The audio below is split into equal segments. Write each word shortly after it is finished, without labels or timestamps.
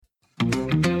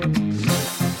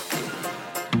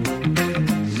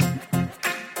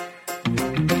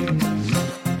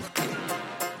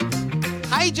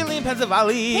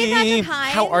Zavali. Hey, Patrick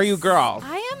Hines. How are you, girl?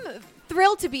 I am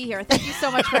thrilled to be here. Thank you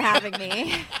so much for having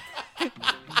me.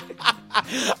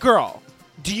 Girl,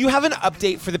 do you have an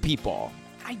update for the people?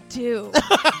 I do.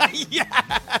 Yes.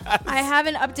 I have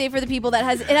an update for the people that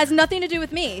has nothing to do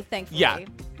with me, thankfully. Yeah.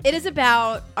 It is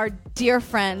about our dear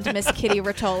friend, Miss Kitty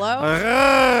Rotolo.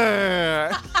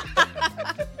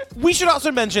 We should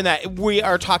also mention that we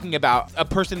are talking about a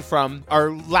person from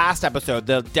our last episode,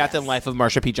 the death and life of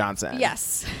Marsha P. Johnson.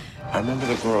 Yes. I remember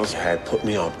the girls had put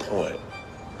me on point.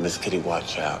 Miss Kitty,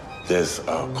 watch out. There's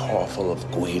a car full of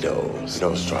Guidos,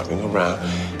 driving around.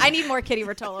 I need more Kitty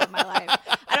Rotolo in my life.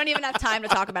 I don't even have time to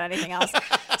talk about anything else.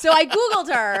 So I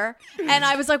Googled her, and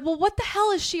I was like, well, what the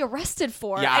hell is she arrested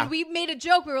for? Yeah. And we made a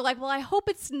joke. We were like, well, I hope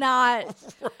it's not.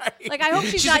 Right. Like, I hope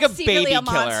she's not like a secretly baby a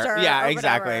monster. killer. Yeah, or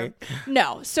exactly. whatever.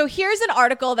 No. So here's an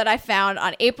article that I found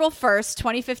on April 1st,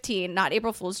 2015, not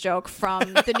April Fool's joke,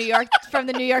 from the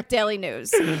New York Daily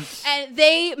News. And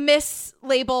they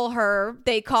mislabel her.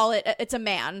 They call it's a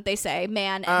man. They say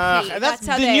man and he. That's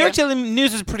how the New York Daily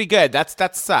News is pretty good.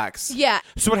 That sucks. Yeah.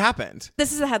 So what happened?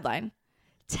 This is the headline.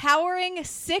 Towering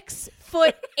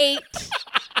 6'8"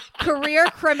 career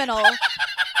criminal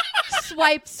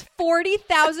swipes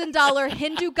 $40,000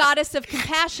 Hindu goddess of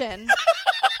compassion,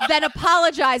 then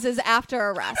apologizes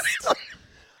after arrest.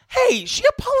 Hey, she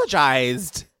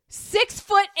apologized.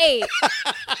 6'8".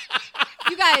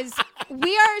 You guys,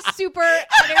 we are super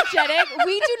energetic.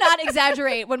 We do not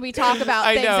exaggerate when we talk about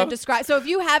things and describe. So if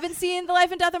you haven't seen The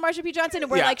Life and Death of Marsha P. Johnson,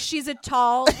 and we're like, she's a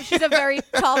very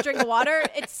tall drink of water.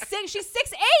 She's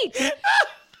 6'8".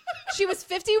 She was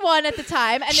 51 at the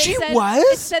time, and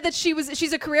it said that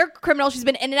she's a career criminal. She's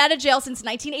been in and out of jail since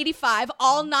 1985.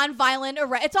 All nonviolent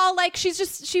arrest. It's all like she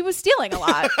was stealing a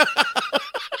lot.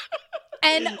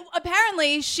 And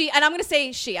apparently and I'm going to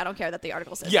say she, I don't care that the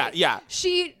article says Yeah.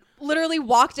 She literally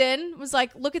walked in, was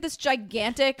like, look at this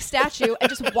gigantic statue, and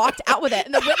just walked out with it.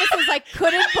 And the witnesses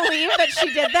couldn't believe that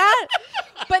she did that.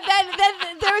 But then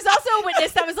there was also a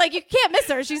witness that was like, you can't miss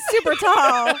her. She's super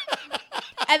tall.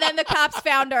 And then the cops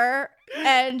found her,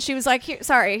 and she was like, here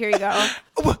you go.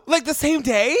 Like the same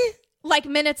day? Like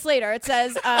minutes later, it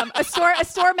says a store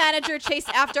manager chased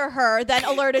after her, then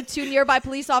alerted two nearby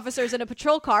police officers in a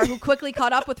patrol car who quickly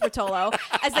caught up with Rotolo.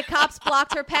 As the cops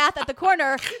blocked her path at the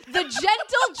corner, the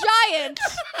gentle giant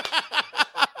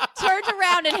turned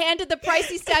around and handed the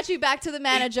pricey statue back to the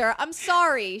manager. I'm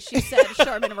sorry, she said,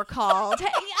 Sherman recalled. Hey,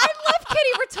 I love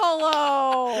Kitty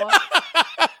Rotolo.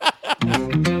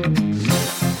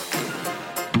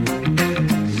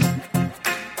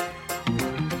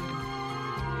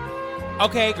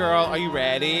 Okay, girl, are you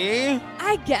ready?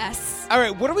 I guess. All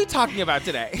right, what are we talking about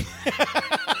today?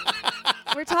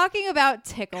 We're talking about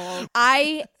Tickle.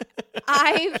 I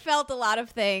felt a lot of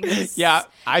things. Yeah,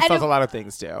 I felt a lot of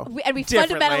things too. We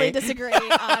fundamentally disagree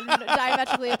on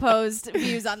diametrically opposed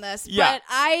views on this. Yeah. But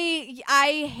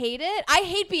I hate it. I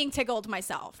hate being tickled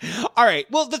myself. All right.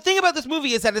 Well, the thing about this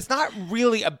movie is that it's not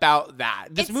really about that.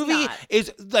 This movie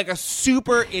is like a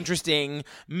super interesting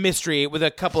mystery with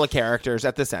a couple of characters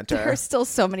at the center. There are still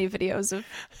so many videos of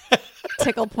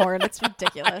tickle porn. It's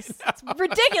ridiculous. It's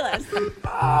ridiculous.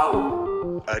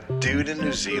 A dude in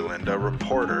New Zealand, a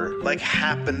reporter,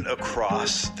 happened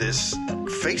across this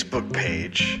Facebook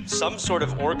page. Some sort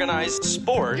of organized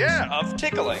sport of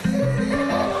tickling.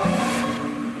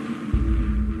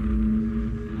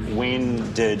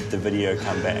 When did the video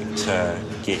come back to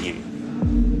get you?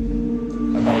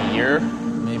 About a year,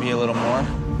 maybe a little more.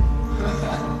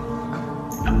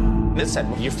 It said,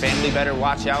 your family better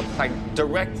watch out,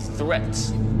 direct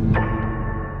threats.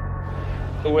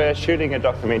 We're shooting a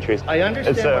documentary. I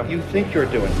understand what you think you're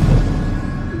doing.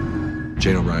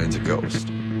 Jane O'Brien's a ghost.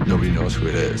 Nobody knows who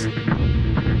it is.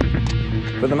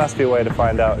 But there must be a way to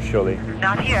find out, surely.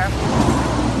 Not here.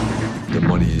 The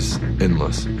money's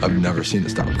endless. I've never seen it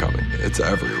stop coming. It's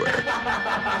everywhere.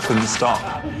 Couldn't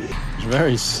stop. It's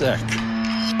very sick.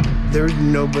 There's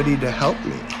nobody to help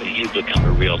me. You've become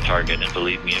a real target, and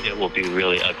believe me, it will be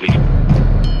really ugly.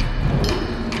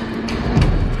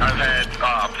 I've had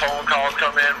phone calls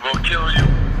come in, we'll kill you.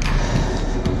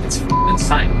 It's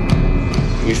insane.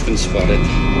 We've been spotted.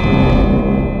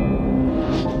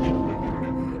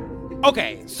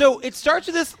 Okay, so it starts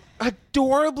with this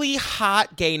adorably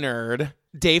hot gay nerd,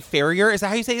 Dave Ferrier. Is that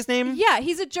how you say his name? Yeah,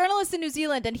 he's a journalist in New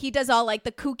Zealand, and he does all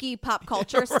the kooky pop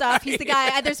culture stuff. He's the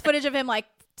guy. There's footage of him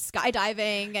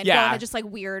skydiving and going to just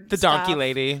weird the stuff. donkey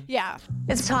lady. Yeah.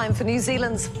 It's time for New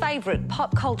Zealand's favourite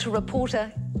pop culture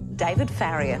reporter, David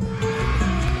Farrier.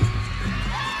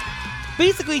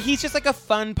 basically he's just like a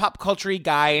fun pop culture-y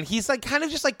guy, and he's like kind of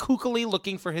just like kookily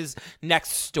looking for his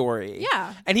next story.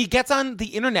 Yeah. And he gets on the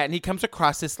internet and he comes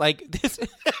across this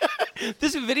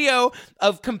this video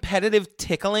of competitive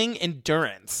tickling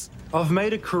endurance. I've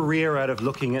made a career out of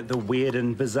looking at the weird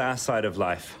and bizarre side of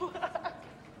life.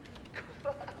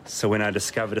 So when I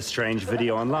discovered a strange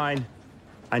video online,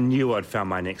 I knew I'd found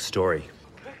my next story.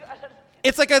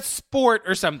 It's like a sport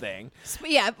or something.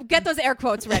 Yeah, get those air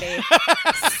quotes ready.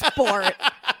 Sport.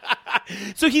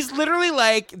 So he's literally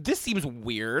like, this seems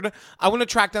weird. I want to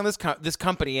track down this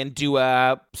company and do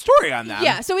a story on them.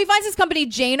 Yeah, so he finds this company,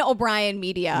 Jane O'Brien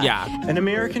Media. Yeah. An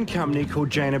American company called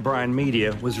Jane O'Brien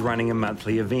Media was running a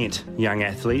monthly event. Young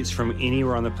athletes from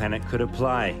anywhere on the planet could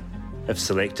apply. If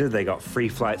selected, they got free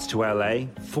flights to LA,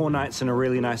 4 nights in a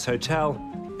really nice hotel,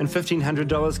 and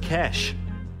 $1,500 cash.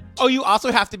 Oh, you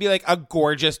also have to be like a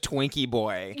gorgeous Twinkie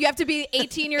boy. You have to be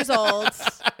 18 years old,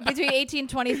 between 18 and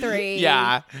 23.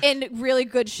 Yeah. In really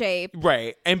good shape.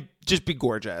 Right. And just be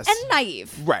gorgeous. And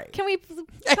naive. Right. Can we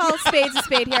call spades a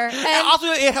spade here? And also,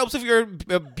 it helps if you're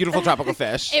a beautiful tropical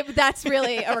fish. That's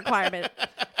really a requirement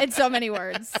in so many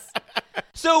words.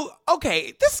 So,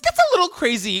 okay, this gets a little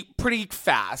crazy pretty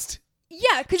fast.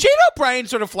 Yeah. Jane O'Brien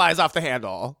sort of flies off the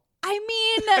handle. I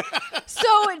mean,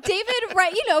 so David,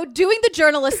 right, doing the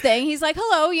journalist thing, he's like,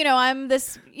 hello, I'm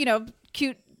this,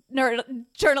 cute nerd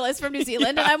journalist from New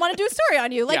Zealand, and I want to do a story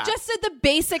on you. Like, just said the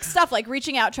basic stuff, like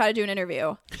reaching out, try to do an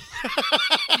interview.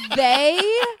 They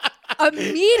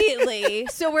immediately,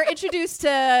 so we're introduced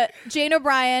to Jane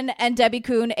O'Brien and Debbie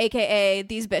Kuhn, a.k.a.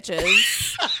 these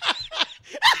bitches.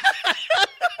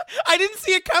 I didn't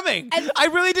see it coming. I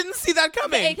really didn't see that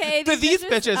coming. AKA these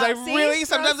bitches. I really,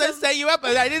 sometimes I set you up,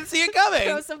 but I didn't see it coming.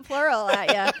 Throw some plural at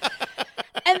you.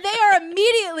 And they are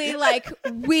immediately like,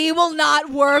 we will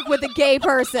not work with a gay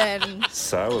person.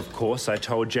 So, of course, I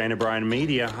told Jane O'Brien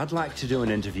Media I'd like to do an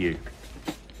interview.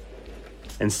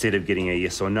 Instead of getting a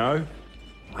yes or no,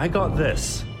 I got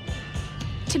this.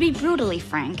 To be brutally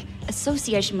frank,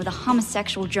 association with a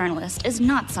homosexual journalist is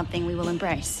not something we will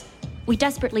embrace. We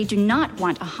desperately do not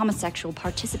want a homosexual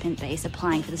participant base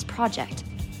applying for this project.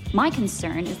 My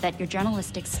concern is that your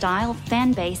journalistic style,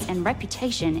 fan base, and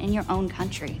reputation in your own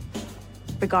country.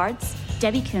 Regards,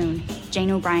 Debbie Kuhn,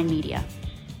 Jane O'Brien Media.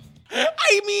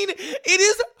 I mean, it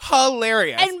is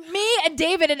hilarious. And me and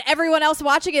David and everyone else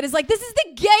watching it is like, this is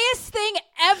the gayest thing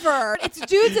ever. It's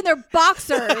dudes in their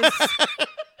boxers.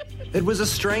 It was a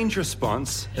strange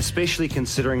response, especially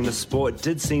considering the sport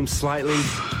did seem slightly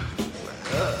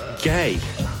gay.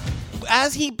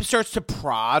 As he starts to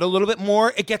prod a little bit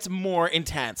more, it gets more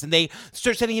intense. And they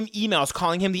start sending him emails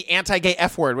calling him the anti-gay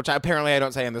F word, which apparently I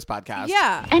don't say in this podcast.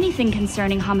 Yeah. Anything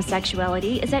concerning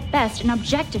homosexuality is at best an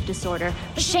objective disorder.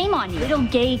 Shame on you, little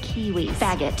gay Kiwi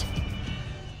faggot.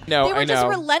 No, they were just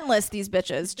relentless, these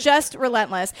bitches. Just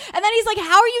relentless. And then he's like,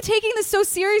 how are you taking this so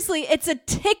seriously? It's a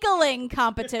tickling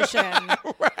competition.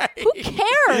 Right. Who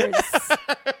cares?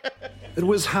 It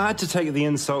was hard to take the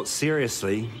insult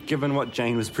seriously, given what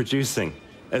Jane was producing.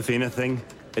 If anything,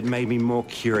 it made me more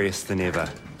curious than ever.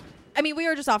 I mean, we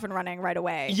were just off and running right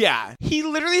away. Yeah. He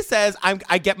literally says,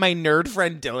 I get my nerd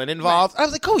friend Dylan involved. Right. I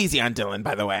was like, go easy on Dylan,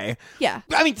 by the way. Yeah.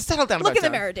 I mean, settle down. Look in the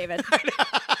mirror, David.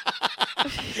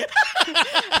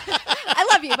 I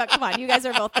love you, but come on. You guys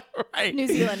are both right. New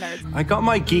Zealand nerds. I got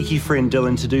my geeky friend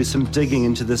Dylan to do some digging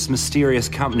into this mysterious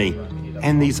company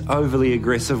and these overly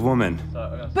aggressive women.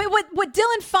 But what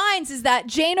Dylan finds is that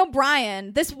Jane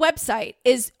O'Brien, this website,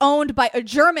 is owned by a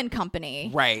German company.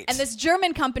 Right. And this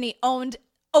German company owned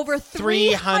over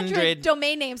 300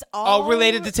 domain names, all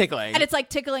related to tickling. And it's like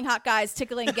tickling hot guys,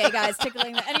 tickling gay guys,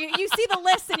 tickling. And you see the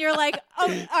list and you're like,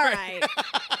 oh, all right.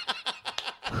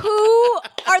 Who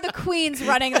are the queens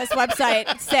running this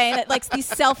website saying that, like, these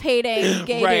self-hating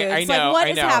gay dudes? I know, like, what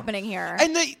is happening here?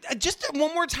 And just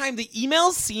one more time, the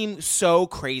emails seem so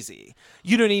crazy.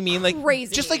 You know what I mean? Like,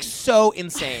 crazy. Just like so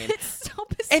insane. It's so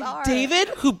bizarre. And David,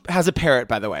 who has a parrot,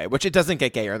 by the way, which it doesn't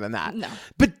get gayer than that. No.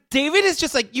 But David is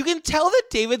just like, you can tell that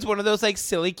David's one of those like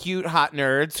silly, cute, hot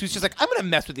nerds who's just like, I'm going to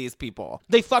mess with these people.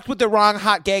 They fucked with the wrong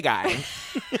hot gay guy.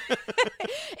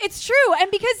 It's true.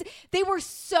 And because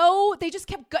they just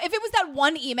kept if it was that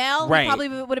one email, we probably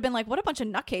would have been like, what a bunch of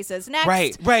nutcases. Next.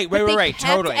 Right. They kept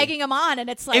totally. egging them on,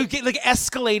 and it's like, it would get like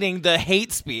escalating the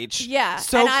hate speech. Yeah.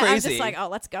 So and crazy. I'm just like, oh,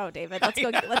 let's go, David.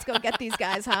 Let's go get these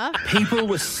guys, huh? People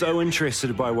were so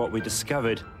interested by what we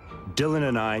discovered, Dylan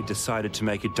and I decided to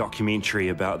make a documentary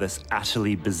about this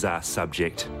utterly bizarre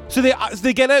subject. So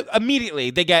they get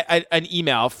an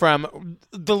email from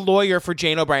the lawyer for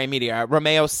Jane O'Brien Media,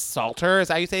 Romeo Salter. Is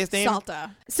that how you say his name?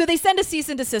 Salta. So they send a cease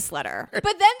and desist letter. But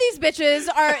then these bitches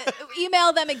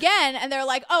email them again, and they're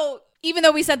like, oh, even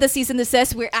though we said the cease and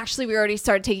desist, we already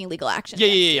started taking legal action.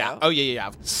 Yeah. Oh,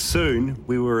 yeah. Soon,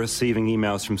 we were receiving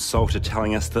emails from Salter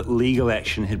telling us that legal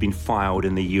action had been filed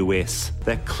in the US.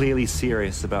 They're clearly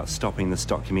serious about stopping this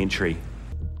documentary.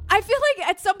 I feel like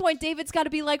at some point, David's got to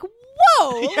be like,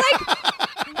 whoa, like,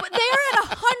 they're at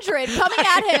 100 coming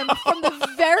at him from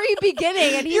the very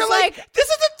beginning. And he's like, this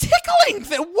is a tickling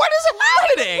thing. What is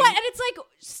happening? What? And it's like,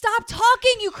 stop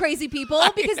talking, you crazy people,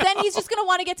 because then he's just going to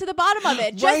want to get to the bottom of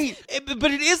it. Right.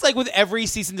 But it is like with every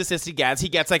cease and desist he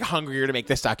gets like hungrier to make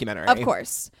this documentary. Of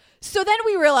course. So then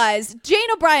we realize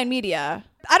Jane O'Brien Media,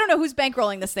 I don't know who's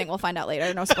bankrolling this thing. We'll find out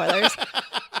later. No spoilers.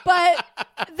 But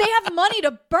they have money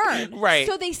to burn. Right.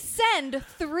 So they send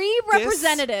 3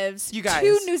 representatives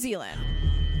to New Zealand.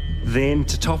 Then,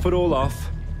 to top it all off,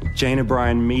 Jane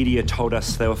O'Brien Media told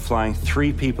us they were flying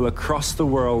 3 people across the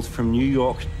world from New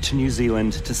York to New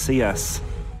Zealand to see us.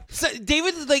 So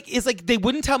David is like they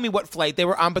wouldn't tell me what flight they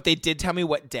were on, but they did tell me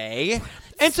what day.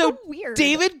 And so weird.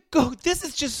 This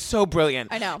is just so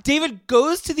brilliant. I know. David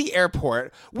goes to the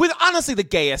airport with honestly the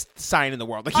gayest sign in the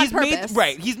world. Like he's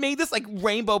made this like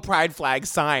rainbow pride flag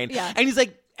sign. Yeah. And he's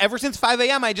like, ever since 5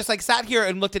 a.m., I just like sat here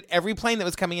and looked at every plane that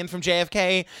was coming in from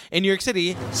JFK in New York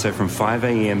City. So from 5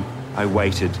 a.m., I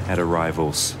waited at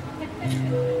arrivals.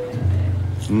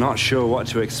 Not sure what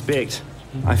to expect.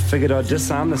 I figured I'd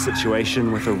disarm the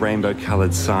situation with a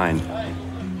rainbow-colored sign.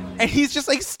 And he's just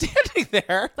like standing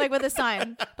there. Like with a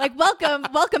sign. Like,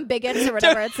 welcome bigots or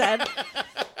whatever it said.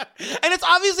 And it's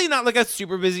obviously not like a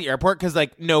super busy airport because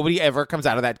like nobody ever comes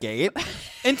out of that gate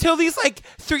until these like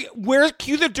 3,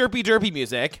 cue the derpy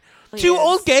music. Please. 2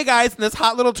 old gay guys and this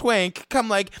hot little twink come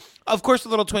like, of course the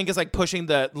little twink is like pushing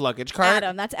the luggage cart.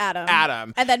 That's Adam.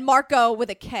 Adam. And then Marco with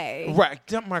a K. Right.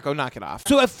 Marco, knock it off.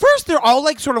 So at first they're all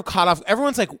like sort of caught off.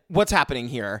 Everyone's like, what's happening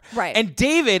here? Right. And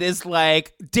David has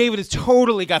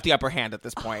totally got the upper hand at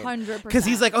this point. 100%. Because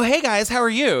he's like, oh, hey guys, how are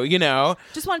you? You know?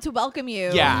 Just wanted to welcome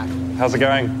you. Yeah. How's it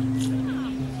going?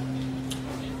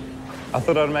 I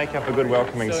thought I'd make up a good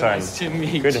welcoming sign. Nice to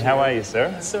meet you. Good. How are you,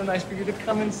 sir? It's so nice for you to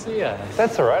come and see us.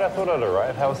 That's all right. I thought I'd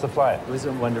arrive. How was the flight? It was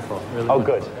wonderful. Really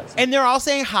good. And they're all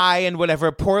saying hi and whatever.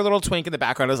 Poor little twink in the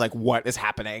background is like, what is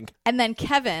happening? And then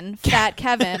Fat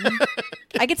Kevin.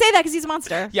 I could say that because he's a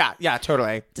monster. Yeah,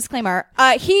 totally. Disclaimer.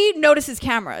 He notices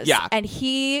cameras. Yeah. And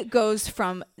he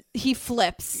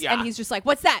flips. Yeah. And he's just like,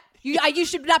 what's that? You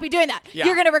should not be doing that. Yeah.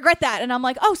 You're going to regret that. And I'm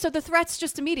like, oh, so the threat's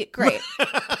just immediate. Great.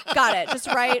 Got it. Just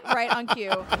right on cue.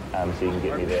 So you can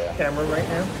get me there. Camera right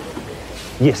now?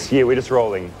 Yes, we're just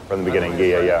rolling from the beginning.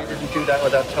 Yeah. You didn't do that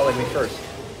without telling me first.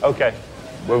 Okay.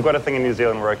 We've got a thing in New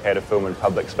Zealand, we're okay to film in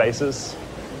public spaces.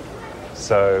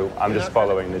 So I'm just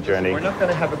following the journey. We're not going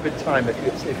to have a good time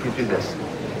if you do this.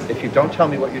 If you don't tell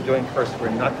me what you're doing first, we're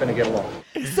not going to get along.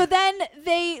 So then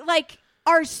they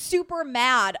are super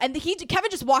mad, and Kevin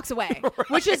just walks away, right.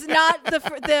 Which is not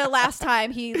the last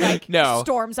time he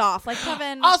storms off. Like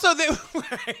Kevin. Also,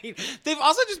 they've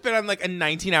also just been on like a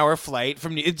 19-hour flight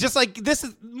from. It's just like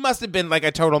must have been like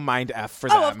a total mind f for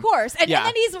them. Oh, of course, and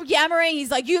then he's yammering. He's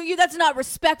like, "You, that's not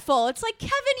respectful." It's like,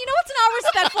 Kevin, you know what's not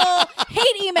respectful?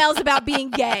 Hate emails about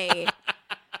being gay.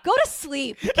 Go to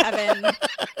sleep, Kevin.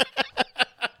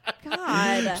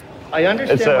 God. I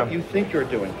understand what you think you're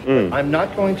doing. But I'm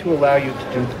not going to allow you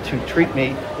to treat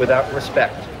me without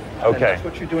respect. Okay. And that's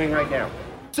what you're doing right now.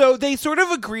 So they sort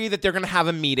of agree that they're going to have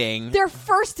a meeting. Their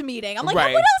first meeting. I'm like, what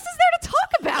else is there to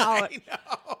talk about?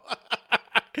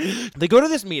 I know. They go to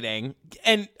this meeting,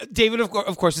 and David, of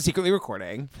course, is secretly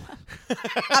recording.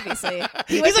 Obviously.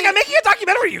 He's like, I'm making a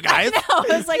documentary, you guys. I know.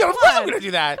 I was like, of course I'm going to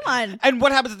do that. Come on. And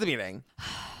what happens at the meeting?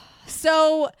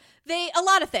 So a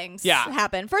lot of things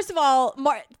happen. First of all,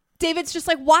 David's just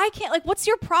like, what's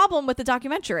your problem with the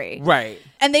documentary? Right.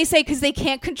 And they say, because they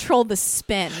can't control the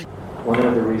spin. One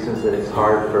of the reasons that it's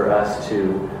hard for us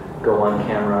to go on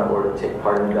camera or to take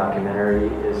part in the documentary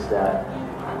is that,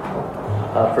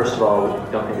 first of all,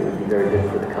 we don't think it would be very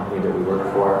good for the company that we work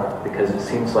for, because it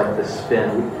seems like the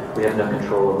spin, we have no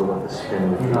control over what the spin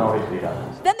would be.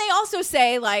 Then they also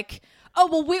say, like, oh,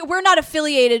 well, we're not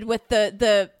affiliated with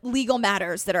the legal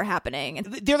matters that are happening.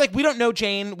 They're like, we don't know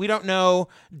Jane. We don't know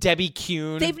Debbie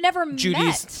Kuhn. They've never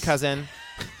Judy's met. cousin.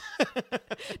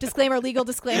 Disclaimer, legal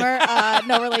disclaimer.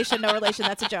 No relation.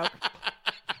 That's a joke.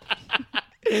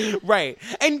 Right.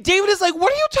 And David is like,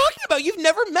 what are you talking about? You've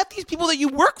never met these people that you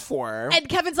work for. And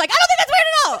Kevin's like, I don't think that's weird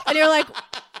at all. And you're like...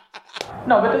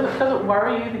 No, but does it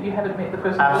worry you that you haven't met the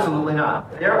person? Absolutely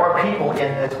not. There are people in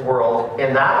this world,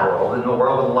 in the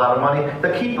world with a lot of money,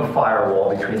 that keep a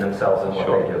firewall between themselves and what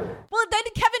they do. Well, then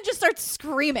Kevin just starts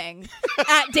screaming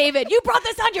at David. You brought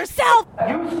this on yourself.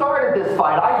 You started this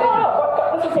fight.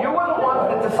 I didn't. You were the one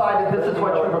that decided decided this is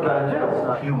what you were going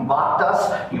to do. You mocked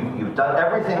us. You've done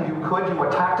everything you could. You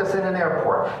attacked us in an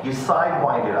airport. You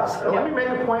sidewinded us. Let me make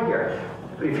a point here.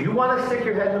 If you want to stick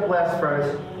your head in the blast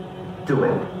furnace, do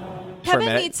it.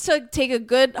 Kevin needs to take a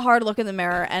good hard look in the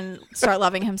mirror and start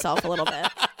loving himself a little bit.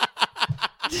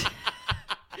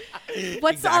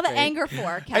 What's all the anger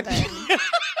for, Kevin?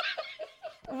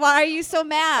 Why are you so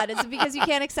mad? Is it because you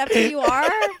can't accept who you are?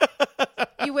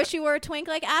 You wish you were a twink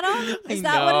like Adam? Is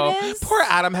that what it is? Poor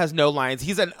Adam has no lines.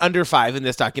 He's an under 5 in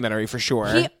this documentary for sure.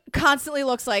 He constantly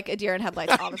looks like a deer in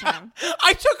headlights all the time.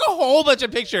 I took a whole bunch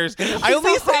of pictures. I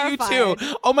only sent you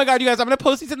 2. Oh my God, you guys, I'm going to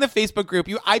post these in the Facebook group.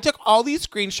 I took all these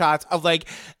screenshots of like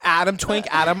Twink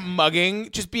Adam mugging,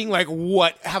 just being like,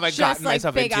 what have I gotten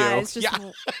myself big into? Eyes,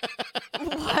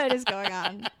 what is going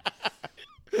on?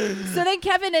 So then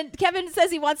Kevin says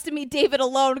he wants to meet David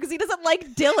alone because he doesn't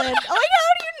like Dylan. Like, how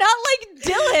do you not like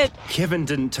Dylan? Kevin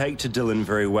didn't take to Dylan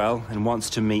very well and wants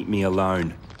to meet me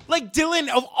alone. Like Dylan,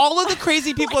 of all of the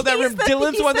crazy people in that room,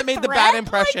 Dylan's the one that made the bad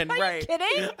impression. Like, are you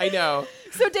kidding? I know.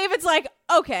 So David's like,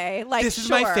 okay, like this is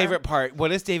my favorite part. What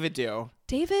does David do?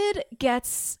 David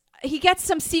gets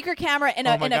some secret camera in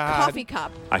a coffee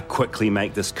cup. I quickly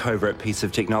make this covert piece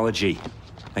of technology,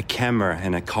 a camera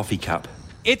and a coffee cup.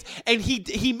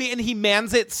 He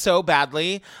mans it so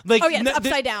badly. Like, it's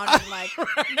upside down. And like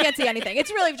you can't see anything.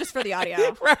 It's really just for the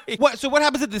audio. Right. So what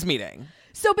happens at this meeting?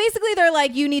 So basically, they're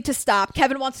like, you need to stop.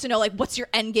 Kevin wants to know, like, what's your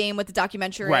end game with the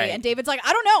documentary? Right. And David's like,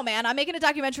 I don't know, man. I'm making a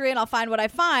documentary and I'll find what I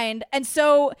find. And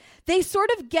so they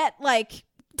sort of get like,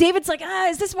 David's like,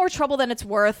 is this more trouble than it's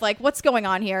worth? Like, what's going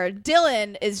on here?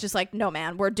 Dylan is just like, no,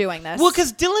 man, we're doing this. Well,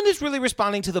 because Dylan is really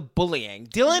responding to the bullying.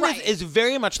 Dylan is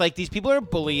very much like, these people are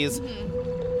bullies.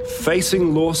 Mm-hmm.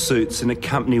 Facing lawsuits in a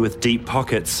company with deep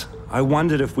pockets, I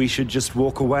wondered if we should just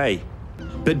walk away.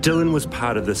 But Dylan was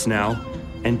part of this now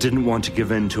and didn't want to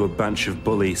give in to a bunch of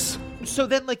bullies. So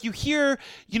then, like, you hear,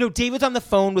 David's on the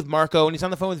phone with Marco, and he's on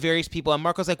the phone with various people, and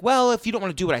Marco's like, well, if you don't want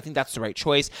to do it, I think that's the right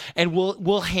choice, and we'll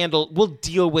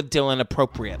deal with Dylan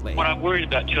appropriately. What I'm worried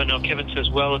about, too, I know Kevin says,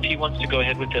 well, if he wants to go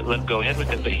ahead with it, let him go ahead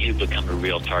with it, but he'll become a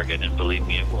real target, and believe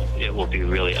me, it will be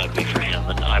really ugly for him,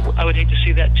 and I would hate to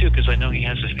see that, too, because I know he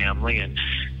has a family, and,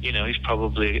 he's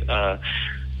probably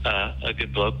a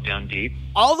good bloke down deep.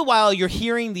 All the while you're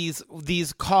hearing these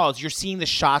calls, you're seeing the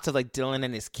shots of like Dylan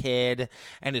and his kid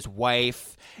and his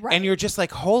wife, and you're just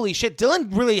like, holy shit,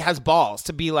 Dylan really has balls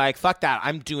to be like, fuck that,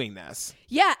 I'm doing this.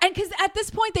 Yeah, and because at this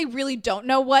point they really don't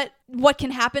know what can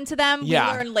happen to them.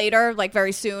 Yeah. We learn later, like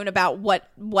very soon, about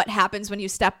what happens when you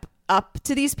step up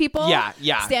to these people.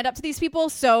 Yeah. Stand up to these people.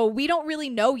 So we don't really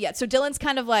know yet. So Dylan's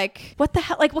kind of like, what the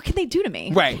hell? Like, what can they do to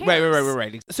me? Right.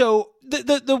 So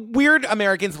the weird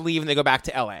Americans leave and they go back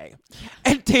to LA.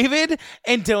 And David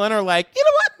and Dylan are like, you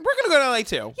know what? We're going to go to LA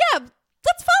too. Yeah.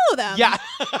 Let's follow them. Yeah.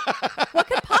 What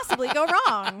could possibly go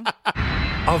wrong?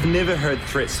 I've never heard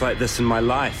threats like this in my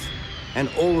life. And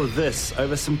all of this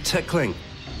over some tickling.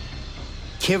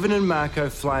 Kevin and Marco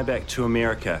fly back to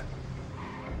America.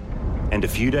 And a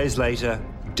few days later,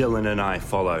 Dylan and I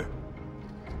follow.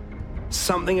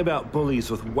 Something about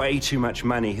bullies with way too much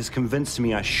money has convinced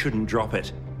me I shouldn't drop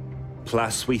it.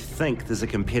 Plus, we think there's a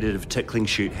competitive tickling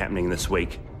shoot happening this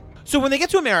week. So when they get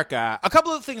to America, a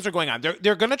couple of things are going on.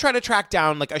 They're going to try to track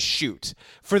down like a shoot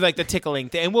for like the tickling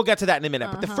thing, and we'll get to that in a minute.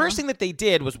 But the first thing that they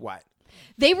did was what?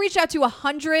 They reached out to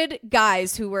 100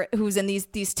 guys who's in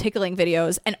these tickling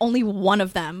videos, and only one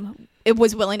of them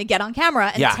was willing to get on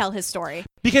camera and tell his story.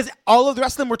 Because all of the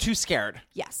rest of them were too scared.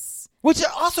 Yes. Which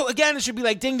also, again, it should be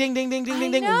like ding, ding, ding, ding, ding,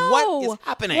 ding, ding. What is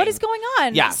happening? What is going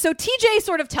on? Yeah. So TJ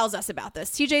sort of tells us about this.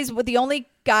 TJ's the only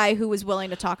guy who was willing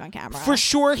to talk on camera. For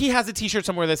sure, he has a T-shirt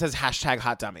somewhere that says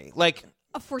 #HotDummy. Like,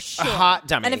 for sure. A hot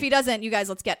dummy. And if he doesn't, you guys,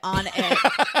 let's get on it.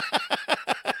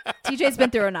 TJ's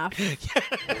been through enough.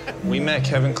 We met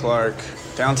Kevin Clark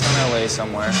downtown LA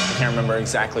somewhere. I can't remember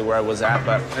exactly where I was at,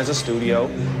 but there's a studio.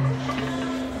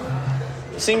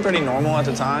 It seemed pretty normal at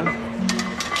the time.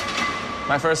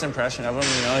 My first impression of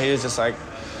him, he was just like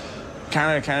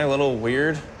kind of a little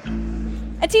weird.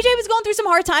 And TJ was going through some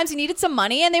hard times. He needed some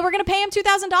money, and they were going to pay him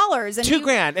 $2,000.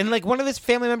 $2,000, and like one of his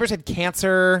family members had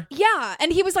cancer. Yeah,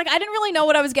 and he was like, I didn't really know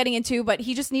what I was getting into, but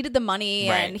he just needed the money.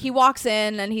 Right. And he walks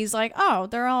in, and he's like, oh,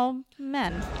 they're all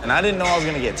men. And I didn't know I was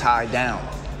going to get tied down.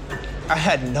 I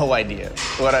had no idea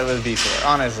what I would be for.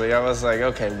 Honestly, I was like,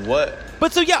 okay, what?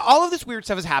 But so yeah, all of this weird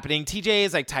stuff is happening. TJ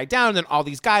is like tied down, and then all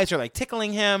these guys are like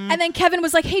tickling him. And then Kevin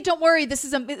was like, "Hey, don't worry. This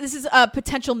is a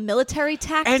potential military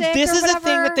tactic." And this is whatever. a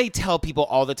thing that they tell people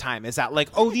all the time: is that like,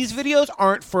 oh, these videos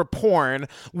aren't for porn.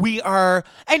 We are,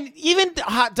 and even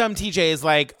hot dumb TJ is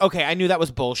like, okay, I knew that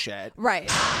was bullshit. Right.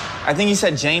 I think he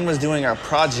said Jane was doing a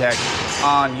project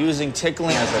on using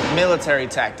tickling as a military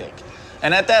tactic.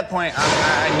 And at that point,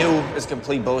 I knew it's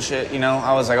complete bullshit, you know?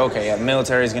 I was like, okay, yeah, the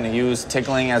military is gonna use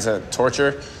tickling as a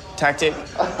torture tactic.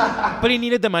 But he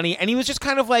needed the money, and he was just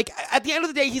kind of like, at the end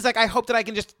of the day, he's like, I hope that I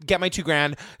can just get my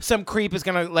 $2,000. Some creep is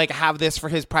gonna like have this for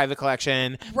his private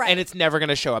collection, and it's never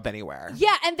gonna show up anywhere.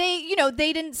 Yeah, and they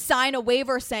didn't sign a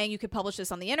waiver saying you could publish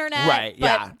this on the internet. Right, but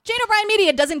yeah. Jane O'Brien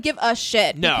Media doesn't give a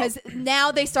shit No. because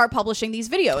now they start publishing these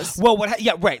videos. Well,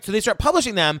 yeah, right. So they start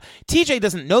publishing them. TJ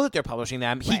doesn't know that they're publishing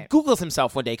them. He Googles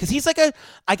himself one day because he's like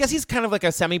I guess he's kind of like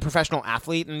a semi-professional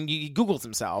athlete, and he Googles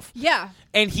himself. Yeah.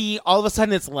 And he, all of a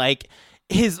sudden, it's like,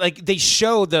 they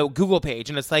show the Google page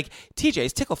and it's like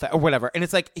TJ's Tickle Fest or whatever. And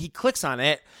it's like, he clicks on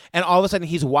it and all of a sudden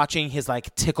he's watching his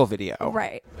like tickle video.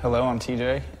 Right. Hello, I'm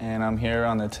TJ, and I'm here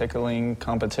on the tickling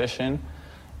competition.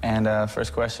 And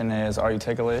first question is, are you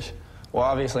ticklish? Well,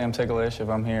 obviously I'm ticklish if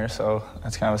I'm here, so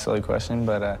that's kind of a silly question,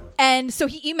 but... And so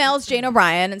he emails Jane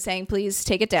O'Brien and saying, please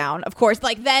take it down. Of course,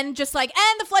 like then just like,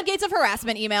 and the floodgates of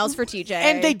harassment emails for TJ.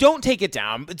 And they don't take it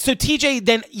down. So TJ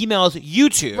then emails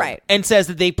YouTube and says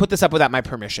that they put this up without my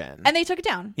permission. And they took it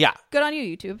down. Yeah. Good on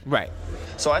you, YouTube. Right.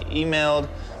 So I emailed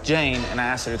Jane and I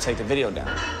asked her to take the video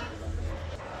down.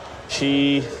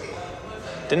 She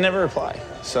didn't ever reply.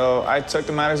 So I took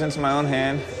the matters into my own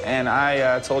hand, and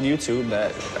I told YouTube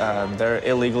that they're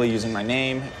illegally using my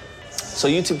name. So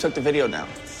YouTube took the video down.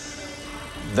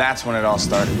 That's when it all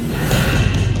started.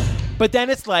 But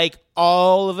then it's like,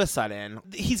 all of a sudden,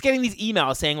 he's getting these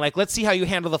emails saying, like, let's see how you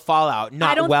handle the fallout.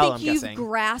 Not well, I'm I don't think guessing. you've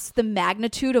grasped the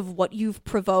magnitude of what you've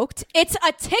provoked. It's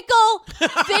a tickle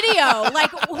video. Like,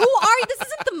 who are you? This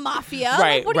isn't the mafia.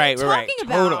 Right, like, what are you talking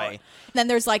about? Totally. Then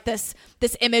there's like this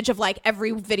image of like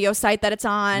every video site that it's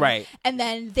on. Right. And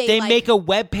then they like, make a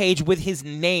web page with his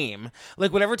name,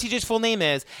 like whatever TJ's full name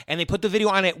is, and they put the video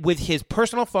on it with his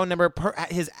personal phone number,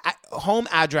 his home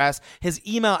address, his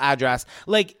email address,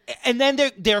 like, and then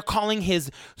they're calling his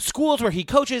schools where he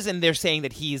coaches, and they're saying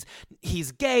that he's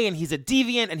gay and he's a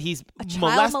deviant and he's a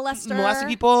child molester. molesting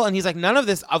people, and he's like, none of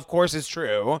this, of course, is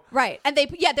true. Right. And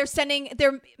they're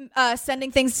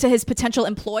sending things to his potential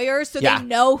employers so they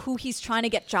know who he's trying to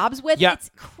get jobs with. Yeah. It's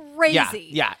crazy.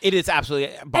 Yeah, it is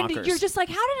absolutely bonkers. And you're just like,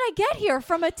 how did I get here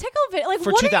from a tickle video? Like,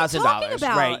 for what $2,000, are you talking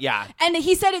about? right? Yeah. And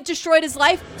he said it destroyed his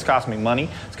life. It's cost me money.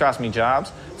 It's cost me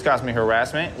jobs. It's cost me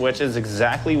harassment, which is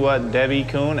exactly what Debbie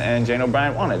Kuhn and Jane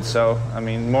O'Brien wanted. So, I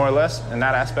mean, more or less, in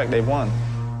that aspect, they've won.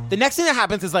 The next thing that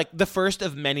happens is like the first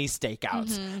of many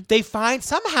stakeouts. Mm-hmm. They find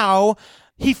somehow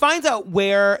he finds out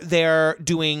where they're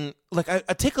doing like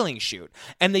a tickling shoot,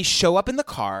 and they show up in the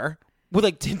car with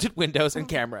like tinted windows and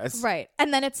cameras. Right.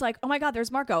 And then it's like, oh my God,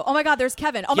 there's Marco. Oh my God, there's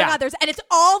Kevin. Oh my God, and it's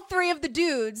all three of the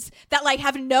dudes that like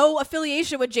have no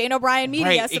affiliation with Jane O'Brien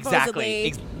Media, supposedly.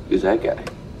 Exactly. Who's that guy?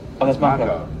 Oh, that's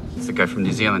Marco. It's the guy from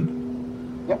New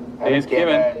Zealand. Yep. It's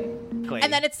Kevin.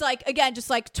 And then it's like, again, just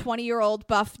like 20-year-old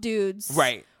buff dudes.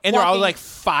 Right. And they're all like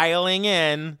filing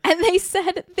in. And they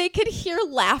said they could hear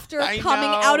laughter coming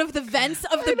out of the vents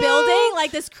of the building,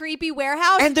 like this creepy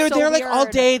warehouse. And they're so there like weird. all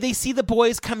day. They see the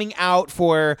boys coming out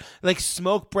for like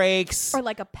smoke breaks. Or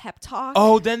like a pep talk.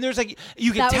 Oh, then there's like,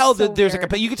 you can That tell was so that there's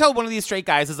weird. like you can tell one of these straight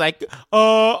guys is like,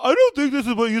 I don't think this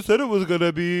is what you said it was going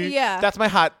to be. Yeah. That's my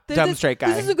hot, dumb straight guy.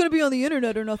 This isn't going to be on the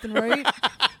internet or nothing, right?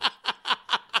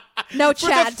 No, For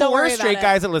Chad, the don't four worry about straight it.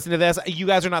 guys that listen to this, you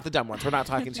guys are not the dumb ones. We're not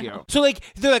talking to you. So like,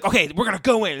 they're like, okay, we're gonna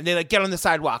go in, and they like get on the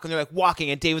sidewalk, and they're like walking,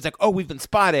 and David's like, oh, we've been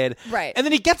spotted. Right. And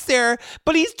then he gets there,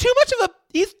 but he's too much of a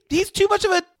he's too much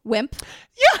of a wimp.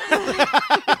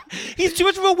 Yeah. He's too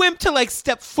much of a wimp to like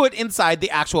step foot inside the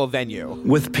actual venue.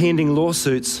 With pending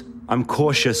lawsuits, I'm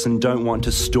cautious and don't want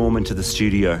to storm into the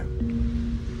studio.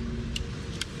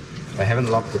 I haven't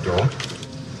locked the door.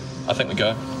 I think we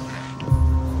go.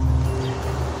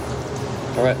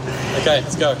 All right. Okay,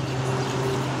 let's go.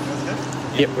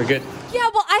 Yep, we're good. Yeah,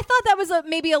 well, I thought that was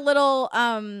maybe a little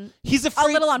he's a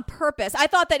little on purpose. I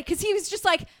thought that because he was just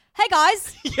like, "Hey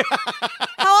guys,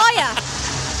 how are ya?"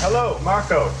 Hello,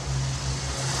 Marco.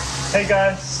 Hey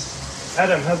guys,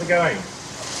 Adam, how's it going?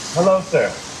 Hello,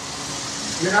 sir.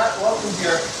 You're not welcome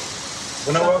here.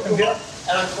 We're not welcome here?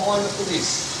 And I'm calling the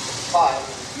police. Bye.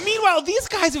 Meanwhile, these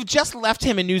guys have just left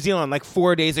him in New Zealand like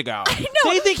 4 days ago. I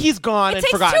know. They think he's gone and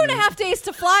forgotten. It takes 2.5 days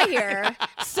to fly here,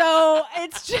 so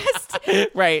it's just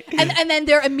right. And then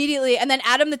they're immediately, and then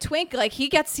Adam the twink, like he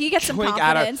gets some Twink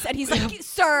confidence, Adam. and he's like,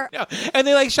 "Sir," and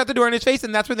they like shut the door in his face,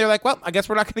 and that's when they're like, well, I guess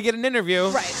we're not going to get an interview.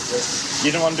 Right.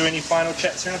 You don't want to do any final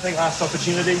chats or anything? Last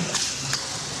opportunity?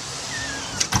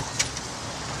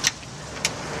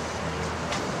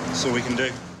 That's all we can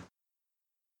do.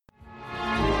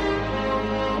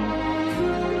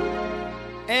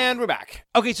 And we're back.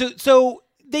 Okay, so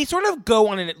they sort of go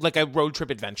on a road trip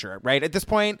adventure, right? At this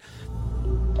point.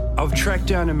 I've tracked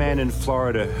down a man in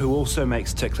Florida who also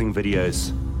makes tickling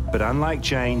videos, but unlike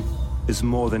Jane, is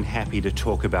more than happy to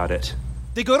talk about it.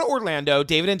 They go to Orlando.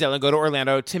 David and Dylan go to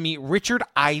Orlando to meet Richard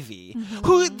Ivey,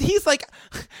 who he's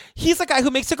a guy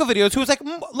who makes tickle videos, who's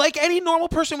like any normal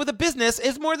person with a business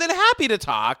is more than happy to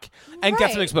talk and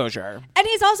get some exposure. And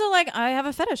he's also like, I have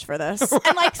a fetish for this.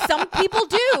 And like some people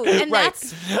do. And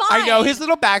that's fine. I know his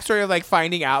little backstory of like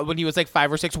finding out when he was like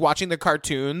 5 or 6 watching the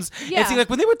cartoons. Yeah. And see, like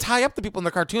when they would tie up the people in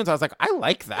the cartoons, I was like, I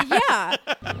like that.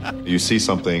 Yeah. You see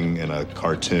something in a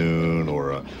cartoon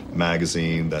or a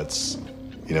magazine that's,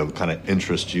 kind of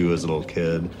interests you as a little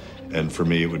kid. And for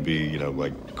me, it would be,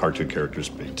 like cartoon characters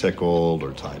being tickled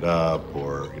or tied up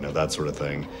or, that sort of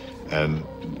thing. And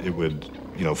it would,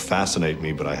 fascinate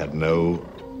me, but I had no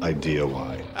idea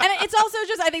why. And it's also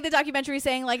just, I think the documentary is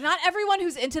saying, like, not everyone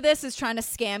who's into this is trying to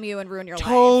scam you and ruin your life.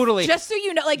 Totally. Just so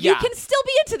you know, like, you can still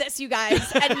be into this, you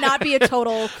guys, and not be a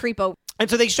total creepo. And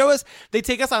so they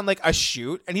take us on like a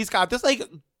shoot, and he's got this like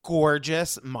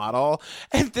gorgeous model,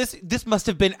 and this must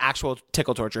have been actual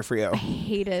tickle torture for you. I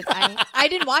hate it. I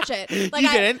didn't watch it. Like,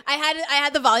 you didn't? I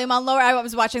had the volume on lower. I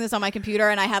was watching this on my computer,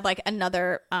 and I had like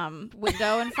another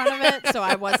window in front of it, so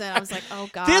I was like, oh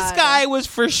god. This guy was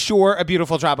for sure a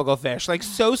beautiful tropical fish, like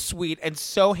so sweet and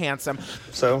so handsome.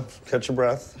 So catch your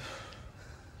breath.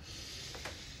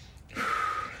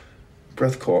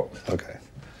 Breath caught. Okay.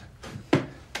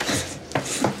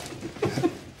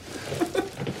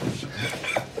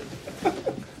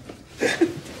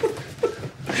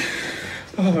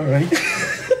 All right.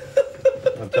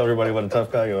 I'll tell everybody what a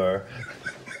tough guy you are.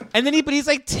 And then he's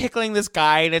like tickling this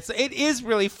guy, and it is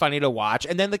really funny to watch.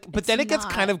 And then it gets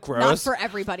kind of gross. Not for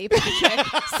everybody,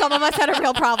 Patrick. Some of us had a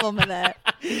real problem with it.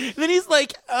 And then he's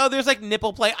like, oh, there's like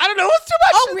nipple play. I don't know, it's too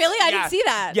much. Oh, really? I didn't see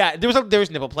that. Yeah, there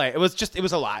was nipple play. It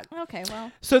was a lot. Okay,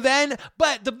 well. So then,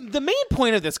 but the main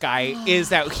point of this guy is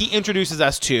that he introduces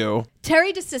us to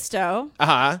Terry DeSisto,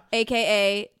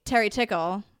 aka Terry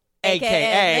Tickle,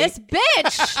 aka this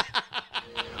bitch.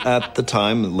 At the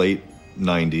time, late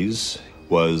 90s,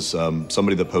 was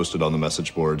somebody that posted on the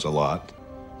message boards a lot.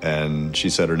 And she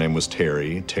said her name was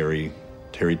Terry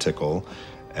Tickle.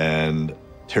 And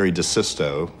Terry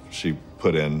DeSisto, she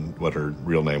put in what her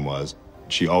real name was.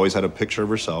 She always had a picture of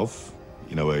herself,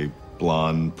 a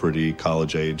blonde, pretty,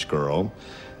 college-age girl.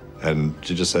 And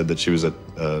she just said that she was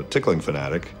a tickling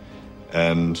fanatic.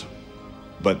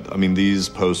 But, I mean, these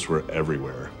posts were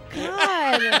everywhere.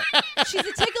 God. She's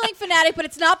a tickling fanatic, but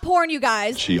it's not porn, you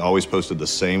guys. She always posted the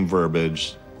same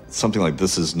verbiage. Something like,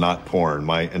 this is not porn.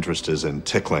 My interest is in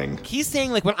tickling. He's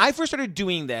saying, like, when I first started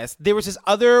doing this, there was this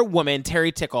other woman,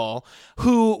 Terry Tickle,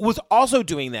 who was also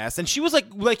doing this. And she was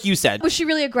like you said. Was she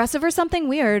really aggressive or something?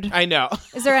 Weird. I know.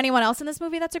 Is there anyone else in this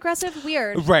movie that's aggressive?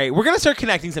 Weird. Right. We're going to start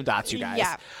connecting some dots, you guys.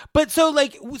 Yeah. But so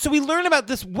we learn about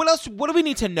this. What else? What do we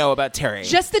need to know about Terry?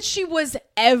 Just that she was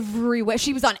everywhere.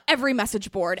 She was on every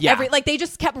message board. Yeah. They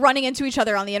just kept running into each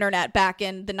other on the internet back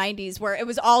in the 90s, where it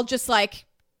was all just like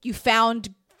you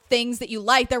found things that you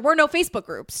liked. There were no Facebook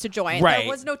groups to join. Right. There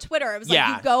was no Twitter. It was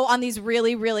like you go on these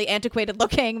really, really antiquated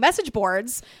looking message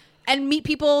boards and meet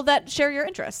people that share your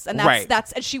interests. And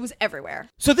that's and she was everywhere.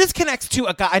 So this connects to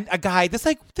a guy,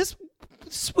 this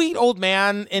sweet old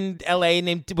man in LA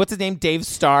named, what's his name? Dave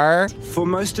Starr. For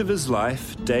most of his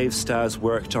life, Dave Starr's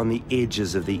worked on the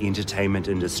edges of the entertainment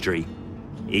industry,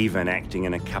 even acting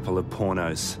in a couple of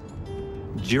pornos.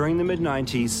 During the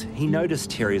mid-90s, he noticed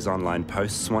Terry's online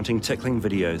posts wanting tickling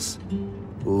videos.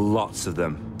 Lots of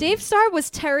them. Dave Starr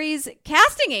was Terry's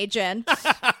casting agent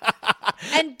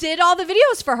and did all the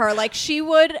videos for her. Like, she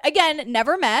would, again,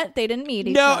 never met. They didn't meet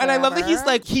each other. No, and I love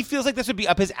that he feels like this would be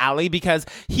up his alley because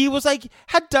he was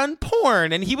had done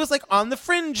porn and he was on the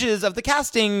fringes of the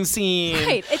casting scene.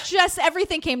 Right. It just,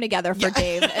 everything came together for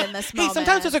Dave in this moment. Hey,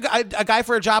 sometimes there's a guy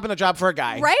for a job and a job for a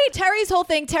guy. Right. Terry's whole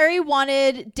thing, Terry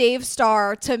wanted Dave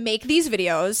Starr to make these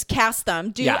videos, cast them,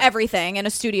 do everything in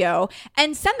a studio,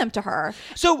 and send them to her.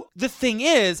 So the thing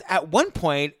is, at one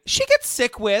point, she gets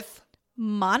sick with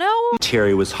mono?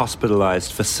 Terry was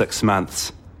hospitalized for 6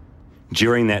 months.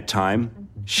 During that time,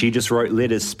 she just wrote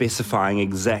letters specifying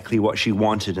exactly what she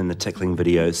wanted in the tickling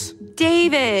videos.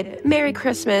 David, Merry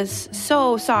Christmas.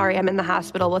 So sorry I'm in the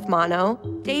hospital with mono.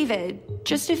 David,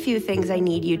 just a few things I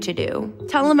need you to do.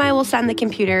 Tell him I will send the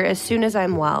computer as soon as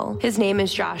I'm well. His name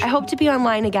is Josh. I hope to be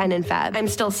online again in Feb. I'm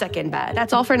still sick in bed.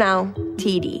 That's all for now.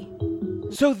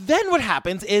 TD. So then what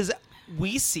happens is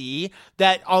we see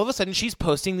that all of a sudden she's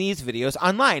posting these videos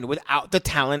online without the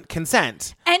talent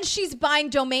consent. And she's buying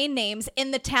domain names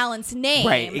in the talent's name.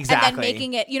 Right, exactly. And then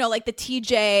making it, like the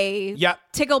TJ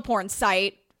tickle porn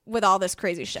site with all this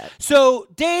crazy shit. So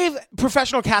Dave,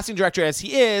 professional casting director as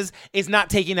he is not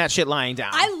taking that shit lying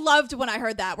down. I loved when I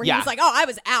heard that, where he was like, oh, I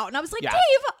was out. And I was like,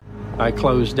 Dave. I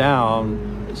closed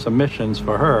down submissions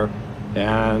for her,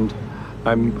 and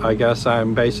I guess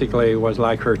I'm basically was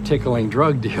like her tickling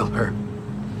drug dealer.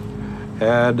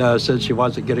 And since she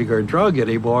wasn't getting her drug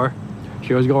anymore,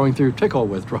 she was going through tickle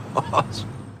withdrawals.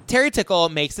 Terry Tickle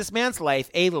makes this man's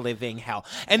life a living hell.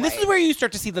 And this is where you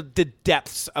start to see the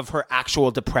depths of her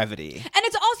actual depravity. And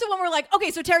it's also when we're like,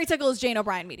 okay, so Terry Tickle is Jane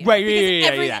O'Brien Media. Right,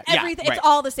 Everything, it's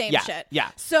all the same shit. Yeah.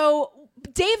 So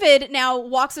David now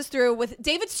walks us through with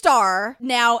David Starr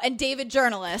now and David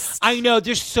Journalist. I know,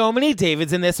 there's so many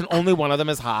Davids in this and only one of them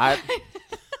is hot.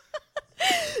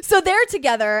 So they're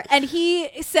together, and he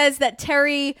says that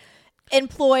Terry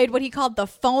employed what he called the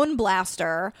phone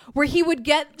blaster, where she would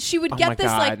get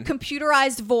this like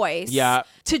computerized voice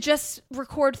to just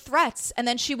record threats, and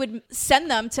then she would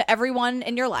send them to everyone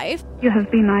in your life. You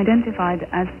have been identified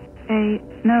as a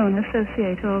known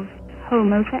associate of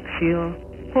homosexual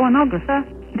pornographer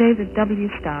David W.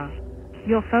 Starr.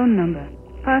 Your phone number,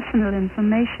 personal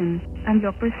information, and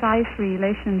your precise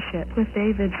relationship with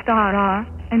David Starr are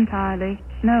entirely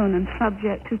known and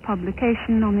subject to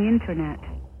publication on the internet.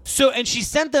 So, and she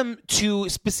sent them to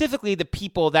specifically the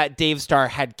people that Dave Starr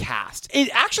had cast. It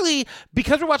actually,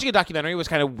 because we're watching a documentary, it was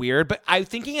kind of weird, but I'm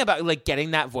thinking about like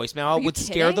getting that voicemail would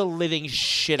scare the living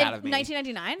shit out of me.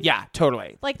 1999? Yeah,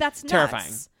 totally. Like, that's nuts.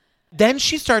 Terrifying. Then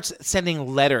she starts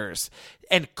sending letters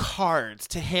and cards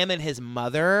to him and his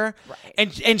mother.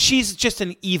 Right. And she's just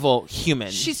an evil human.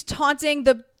 She's taunting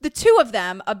the two of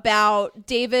them about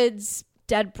David's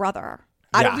dead brother.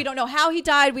 We don't know how he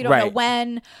died. We don't know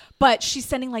when. But she's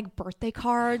sending like birthday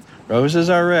cards. Roses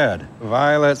are red.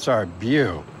 Violets are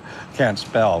blue. Can't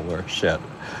spell worth shit.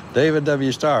 David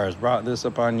W. Starr has brought this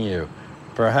upon you.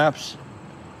 Perhaps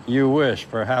you wish,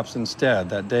 perhaps instead,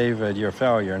 that David, your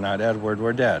failure, not Edward,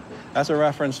 were dead. That's a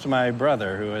reference to my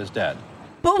brother who is dead.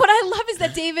 But what I love is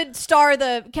that David Starr,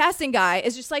 the casting guy,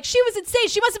 is just like, she was insane.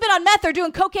 She must have been on meth or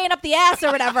doing cocaine up the ass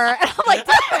or whatever. And I'm like,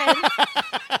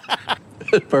 David.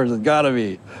 This person's got to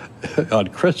be on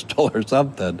crystal or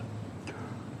something.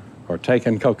 Or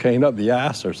taking cocaine up the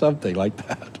ass or something like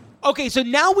that. Okay, so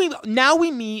now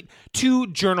we meet two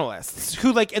journalists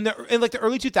who, like in the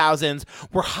early 2000s,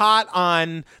 were hot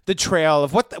on the trail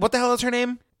of what the hell is her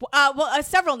name?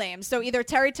 Several names. So either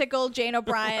Terry Tickle, Jane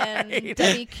O'Brien,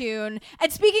 Debbie Kuhn.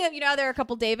 And speaking of, there are a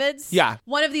couple Davids. Yeah.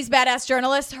 One of these badass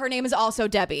journalists, her name is also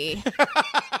Debbie.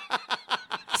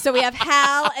 So we have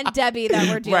Hal and Debbie that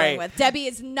we're dealing with. Debbie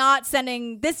is not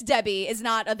sending this. Debbie is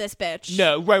not a this bitch.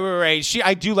 No, right.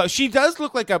 She does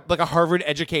look like a Harvard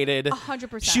educated.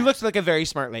 100%. She looks like a very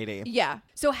smart lady. Yeah.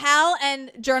 So Hal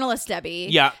and journalist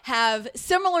Debbie have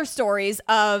similar stories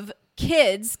of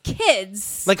kids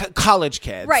like college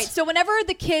kids, right? So whenever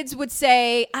the kids would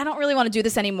say, I don't really want to do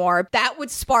this anymore, that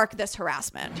would spark this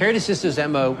harassment. Terry DeSisto's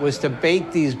MO was to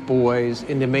bait these boys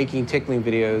into making tickling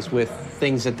videos with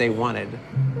things that they wanted.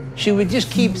 She would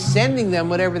just keep sending them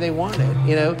whatever they wanted,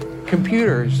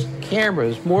 computers,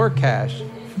 cameras, more cash,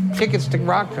 tickets to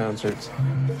rock concerts.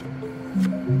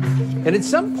 And at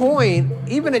some point,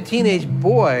 even a teenage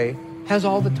boy has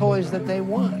all the toys that they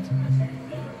want.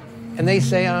 And they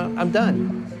say, I'm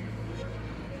done.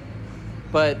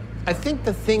 But I think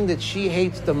the thing that she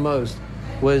hates the most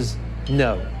was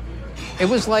no. It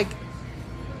was like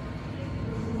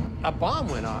a bomb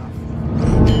went off.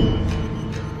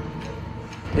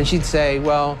 And she'd say,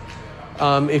 well,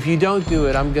 if you don't do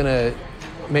it, I'm going to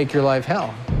make your life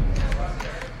hell.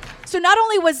 So not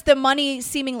only was the money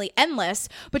seemingly endless,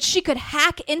 but she could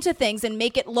hack into things and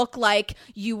make it look like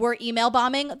you were email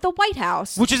bombing the White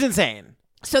House. Which is insane.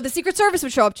 So the Secret Service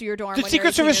would show up to your dorm. The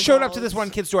Secret Service showed up to this one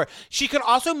kid's door. She could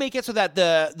also make it so that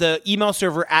the email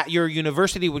server at your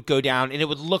university would go down and it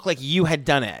would look like you had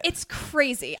done it. It's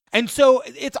crazy. And so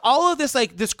it's all of this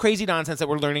this crazy nonsense that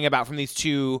we're learning about from these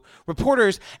two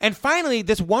reporters. And finally,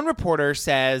 this one reporter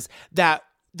says that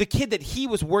the kid that he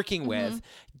was working with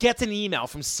gets an email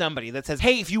from somebody that says,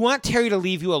 hey, if you want Terry to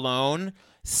leave you alone,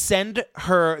 send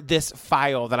her this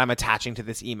file that I'm attaching to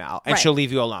this email, and she'll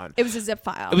leave you alone. It was a zip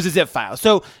file. It was a zip file.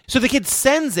 So the kid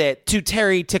sends it to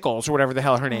Terry Tickles, or whatever the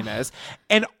hell her name is,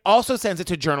 and also sends it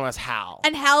to journalist Hal.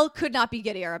 And Hal could not be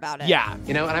giddier about it. Yeah.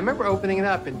 And I remember opening it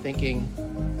up and thinking,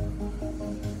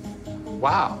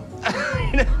 wow,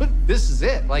 this is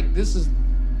it. Like, this is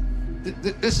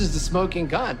the smoking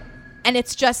gun. And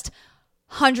it's just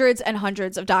hundreds and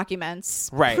hundreds of documents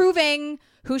proving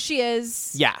who she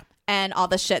is. Yeah. and all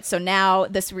this shit. So now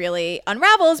this really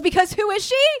unravels because who is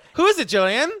she? Who is it,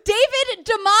 Jillian? David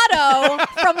D'Amato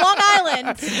from Long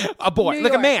Island. A boy, New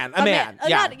like York. a man.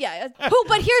 Yeah.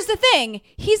 But here's the thing.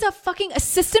 He's a fucking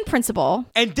assistant principal.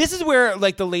 And this is where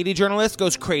like the lady journalist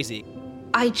goes crazy.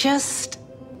 I just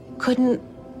couldn't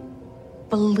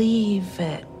believe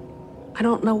it. I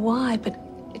don't know why, but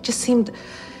it just seemed,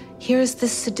 here's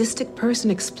this sadistic person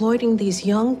exploiting these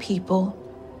young people,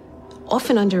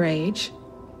 often underage,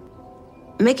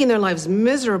 making their lives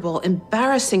miserable,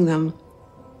 embarrassing them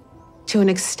to an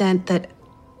extent that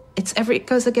it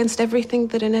goes against everything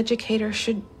that an educator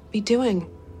should be doing.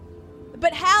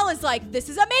 But Hal is like, this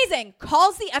is amazing.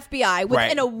 Calls the FBI.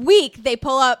 Within a week, they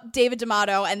pull up David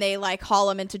D'Amato and they like haul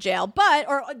him into jail,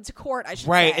 or to court, I should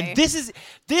say. Right, and this is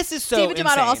so David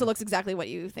D'Amato insane. also looks exactly what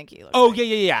you think he looks. Oh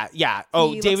like. yeah.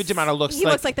 Oh, David D'Amato looks. He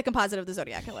looks like the composite of the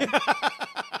Zodiac Killer.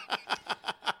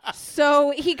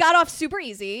 So he got off super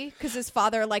easy because his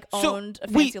father owned a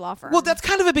fancy law firm. Well, that's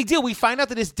kind of a big deal. We find out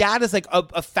that his dad is like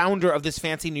a founder of this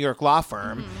fancy New York law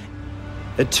firm.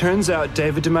 It turns out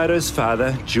David D'Amato's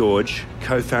father, George,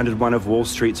 co-founded one of Wall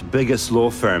Street's biggest law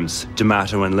firms,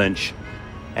 D'Amato and Lynch.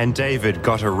 And David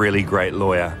got a really great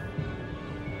lawyer.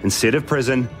 Instead of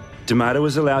prison, D'Amato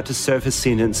was allowed to serve his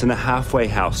sentence in a halfway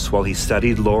house while he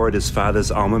studied law at his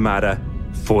father's alma mater,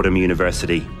 Fordham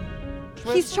University.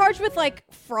 He's charged with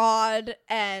fraud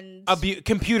and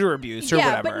computer abuse or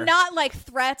whatever. But not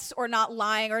threats or not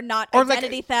lying or not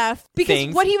identity theft.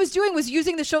 Because what he was doing was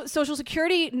using the social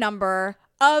security number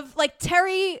of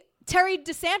Terry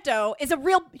DeSanto is a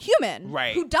real human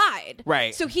who died.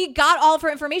 Right. So he got all of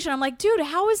her information. I'm like, dude,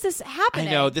 how is this happening?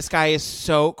 I know, this guy is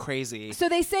so crazy. So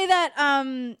they say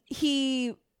that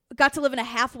he got to live in a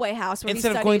halfway house where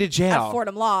instead he of going to jail at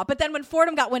Fordham Law. But then when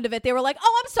Fordham got wind of it, they were like,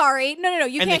 "Oh, I'm sorry, no,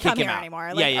 you can't come here anymore."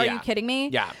 Are you kidding me?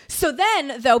 Yeah. So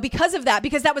then, though, because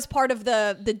that was part of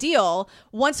the deal.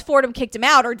 Once Fordham kicked him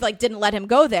out or didn't let him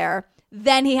go there,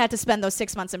 then he had to spend those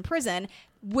 6 months in prison,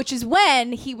 which is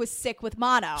when he was sick with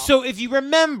mono. So if you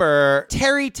remember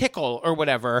Terry Tickle or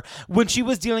whatever, when she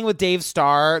was dealing with Dave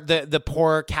Starr, the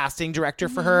poor casting director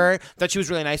for her, that she was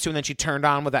really nice to, and then she turned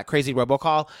on with that crazy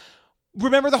robocall.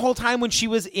 Remember the whole time when she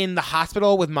was in the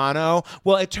hospital with mono?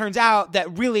 Well, it turns out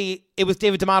that really it was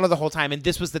David D'Amato the whole time, and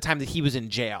this was the time that he was in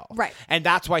jail. Right. And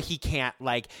that's why he can't,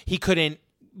 he couldn't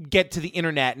get to the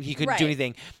internet and he couldn't do Right.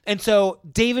 anything. And so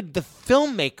David, the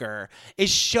filmmaker, is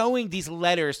showing these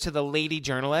letters to the lady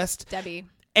journalist. Debbie.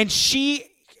 And she,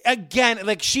 again,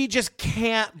 she just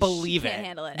can't believe Can't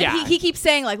handle it. Yeah. And he keeps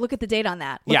saying, look at the date on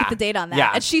that. Look Yeah. at the date on that.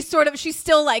 Yeah. And she's still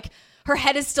her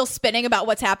head is still spinning about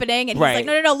what's happening. And he's Right.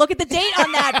 like, no, look at the date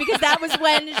on that because that was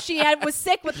when she was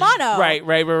sick with mono.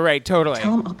 Right, totally.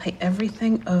 Tell him I'll pay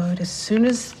everything owed as soon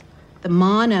as the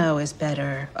mono is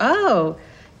better. Oh,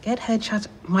 get headshots.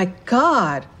 My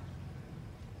God.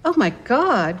 Oh, my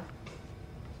God.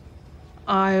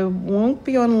 I won't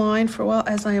be online for a while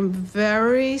as I am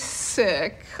very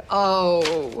sick.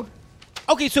 Oh.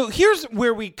 Okay, so here's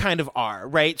where we kind of are,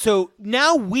 right? So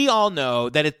now we all know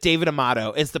that it's David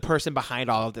D'Amato is the person behind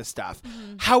all of this stuff.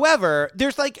 However,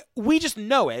 there's we just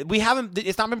know it.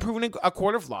 It's not been proven in a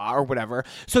court of law or whatever.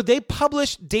 So they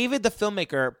David the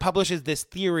filmmaker publishes this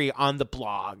theory on the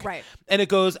blog. Right. And it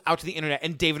goes out to the internet,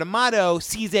 and David D'Amato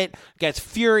sees it, gets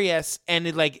furious, and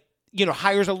it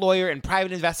hires a lawyer and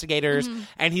private investigators,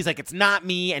 and he's like, it's not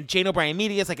me, and Jane O'Brien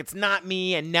Media is like, it's not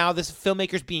me, and now this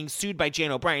filmmaker's being sued by Jane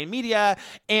O'Brien Media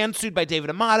and sued by David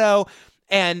D'Amato,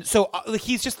 and so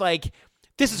he's just like,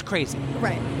 this is crazy.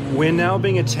 Right. We're now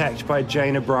being attacked by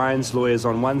Jane O'Brien's lawyers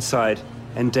on one side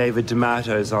and David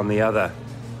D'Amato's on the other,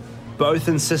 both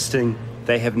insisting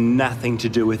they have nothing to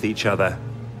do with each other.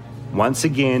 Once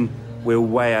again, we're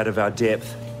way out of our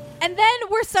depth. And then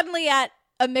we're suddenly at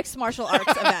a mixed martial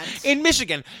arts event in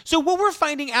Michigan. So what we're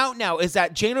finding out now is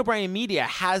that Jane O'Brien Media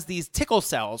has these tickle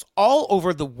cells all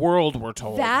over the world, we're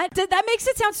told. That makes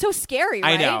it sound so scary,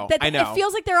 right? I know. It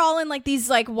feels like they're all in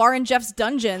these Warren Jeffs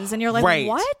dungeons, and you're like, right.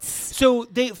 what? So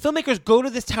filmmakers go to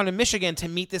this town in Michigan to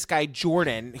meet this guy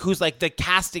Jordan, who's the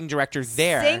casting director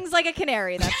there. Sings like a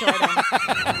canary, that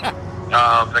Jordan.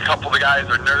 A couple of the guys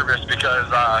are nervous because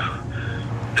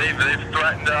they've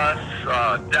threatened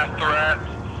us, death threats.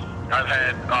 I've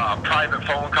had private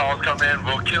phone calls come in,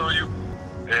 we'll kill you.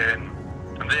 And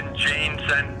then Jane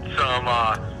sent some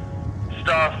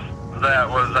stuff that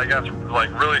was, I guess,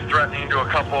 really threatening to a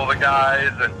couple of the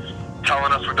guys and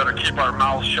telling us we better keep our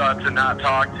mouths shut and not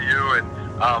talk to you. And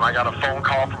I got a phone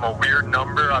call from a weird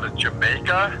number out of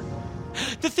Jamaica.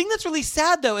 The thing that's really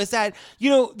sad, though, is that,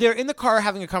 they're in the car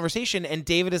having a conversation, and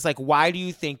David is like, why do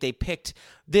you think they picked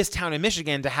this town in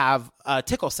Michigan to have a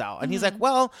tickle cell? And he's like,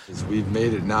 well... We've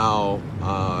made it now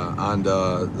on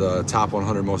the top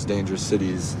 100 most dangerous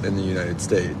cities in the United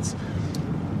States.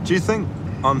 Do you think,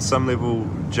 on some level,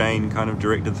 Jane kind of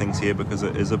directed things here because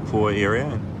it is a poor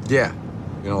area? Yeah.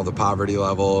 The poverty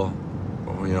level,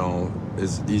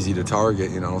 is easy to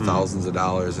target. Thousands of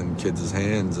dollars in kids'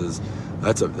 hands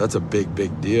that's a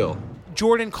big deal.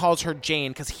 Jordan calls her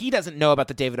Jane because he doesn't know about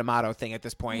the David Amato thing at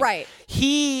this point. Right.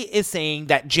 He is saying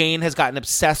that Jane has gotten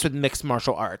obsessed with mixed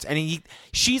martial arts, and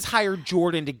she's hired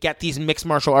Jordan to get these mixed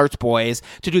martial arts boys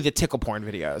to do the tickle porn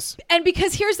videos. And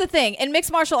because here's the thing, in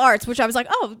mixed martial arts, which I was like,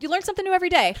 oh, you learn something new every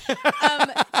day.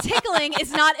 Tickling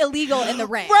is not illegal in the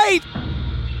ring. Right.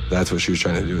 That's what she was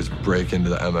trying to do, is break into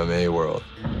the MMA world.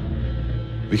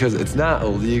 Because it's not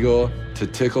illegal to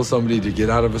tickle somebody to get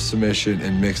out of a submission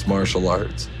in mixed martial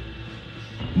arts.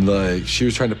 Like, she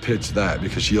was trying to pitch that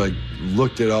because she,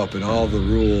 looked it up and all the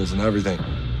rules and everything.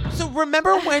 So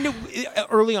remember when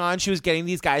early on she was getting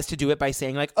these guys to do it by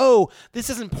saying oh, this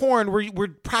isn't porn, we're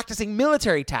practicing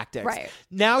military tactics. Right.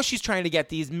 Now she's trying to get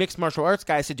these mixed martial arts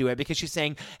guys to do it because she's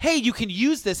saying, hey, you can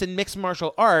use this in mixed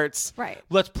martial arts. Right.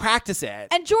 Let's practice it.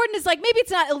 And Jordan is like, maybe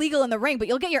it's not illegal in the ring, but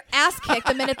you'll get your ass kicked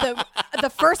the minute the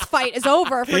first fight is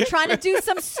over for trying to do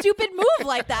some stupid move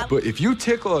like that. But if you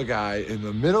tickle a guy in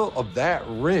the middle of that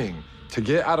ring to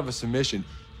get out of a submission,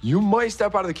 you might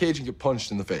step out of the cage and get punched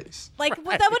in the face.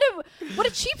 What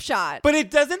a cheap shot. But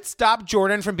it doesn't stop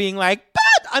Jordan from being like,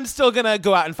 but I'm still going to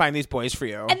go out and find these boys for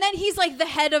you. And then he's like the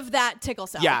head of that tickle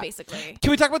cell, basically. Can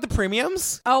we talk about the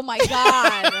premiums? Oh my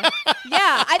God.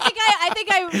 Yeah, I think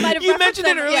I might have You mentioned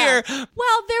it earlier. Yeah.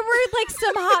 Well, there were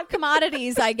some hot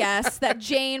commodities, I guess, that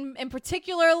Jane in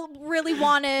particular really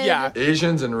wanted. Yeah.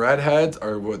 Asians and redheads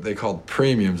are what they call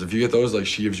premiums. If you get those,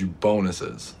 she gives you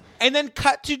bonuses. And then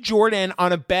cut to Jordan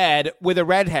on a bed with a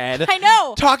redhead. I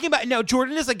know. Talking about, now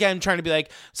Jordan is again trying to be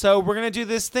like, so we're going to do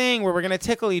this thing where we're going to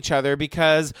tickle each other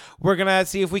because we're going to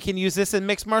see if we can use this in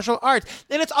mixed martial arts.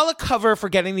 And it's all a cover for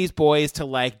getting these boys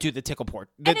to do the tickle porn.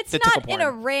 And it's not in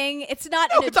a ring. It's not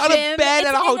in a it's gym. on a bed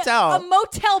at a hotel. A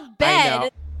motel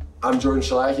bed. I'm Jordan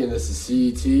Schlacke, and this is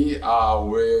CET.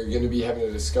 We're going to be having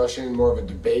a discussion, more of a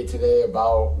debate today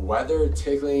about whether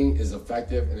tickling is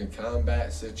effective in a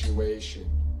combat situation.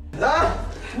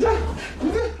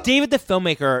 David the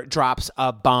filmmaker drops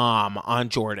a bomb on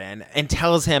Jordan and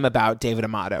tells him about David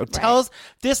Amato. Right. Tells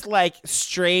this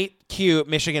straight, cute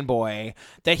Michigan boy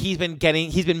that he's been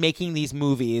making these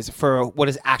movies for what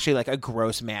is actually a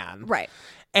gross man. Right.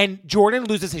 And Jordan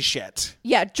loses his shit.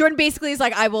 Yeah, Jordan basically is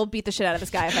like, I will beat the shit out of this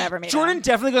guy if I ever meet him. Jordan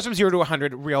definitely goes from 0 to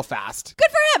 100 real fast. Good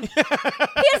for him.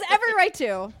 He has every right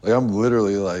to. I'm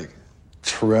literally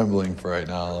trembling for right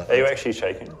now. Are you actually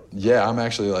shaking? Yeah, I'm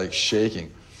actually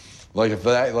shaking. If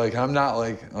that, I'm not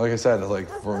like I said,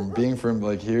 from being from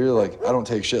here, I don't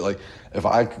take shit. If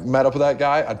I met up with that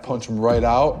guy, I'd punch him right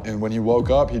out, and when he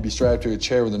woke up, he'd be strapped to a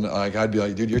chair with I'd be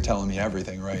like, dude, you're telling me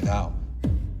everything right now.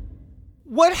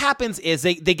 What happens is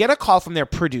they get a call from their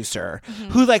producer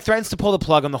who threatens to pull the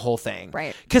plug on the whole thing.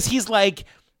 Right. Because he's like,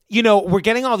 we're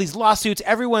getting all these lawsuits.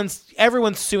 Everyone's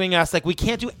suing us. We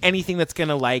can't do anything that's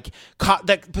gonna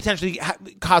that potentially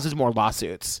causes more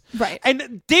lawsuits. Right.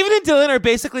 And David and Dylan are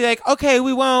basically like, okay,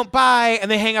 we won't, bye,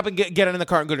 and they hang up and get in the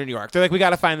car and go to New York. They're like, we got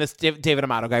to find this David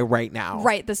Amato guy right now.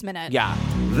 Right this minute. Yeah.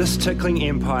 This tickling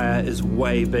empire is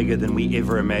way bigger than we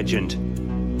ever imagined.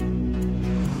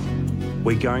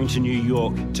 We're going to New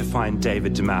York to find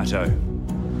David D'Amato.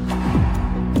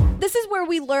 This is where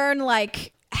we learn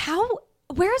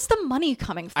where's the money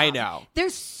coming from? I know.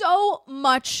 There's so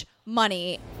much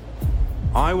money.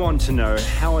 I want to know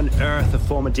how on earth a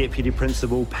former deputy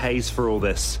principal pays for all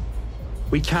this.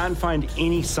 We can't find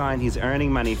any sign he's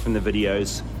earning money from the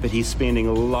videos, but he's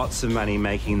spending lots of money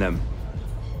making them.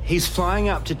 He's flying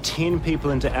up to 10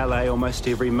 people into LA almost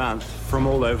every month from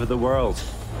all over the world,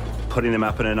 putting them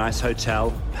up in a nice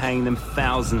hotel, paying them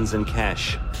thousands in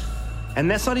cash. And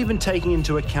that's not even taking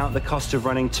into account the cost of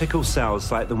running tickle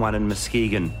cells like the one in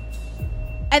Muskegon.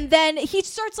 And then he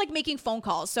starts making phone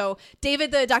calls. So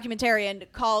David, the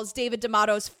documentarian, calls David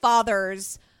D'Amato's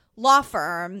father's law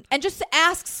firm and just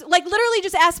asks, literally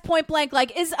just asks point blank,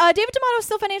 is David D'Amato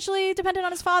still financially dependent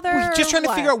on his father? We're just trying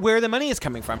to figure out where the money is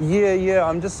coming from. Yeah.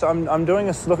 I'm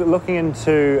doing looking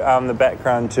into the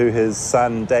background to his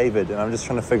son David, and I'm just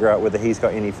trying to figure out whether he's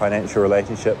got any financial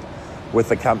relationship with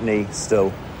the company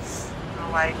still.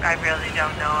 I really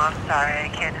don't know. I'm sorry. I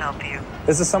can't help you.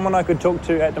 Is there someone I could talk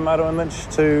to at D'Amato and Lynch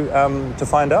to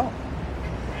find out?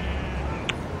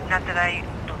 Not that I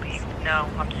believe. No,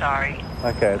 I'm sorry.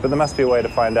 Okay, but there must be a way to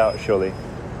find out, surely.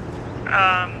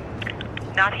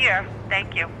 Not here.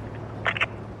 Thank you.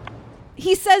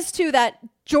 He says, too, that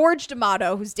George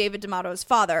D'Amato, who's David D'Amato's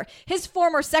father, his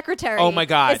former secretary, oh my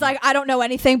God, is like, I don't know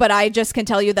anything, but I just can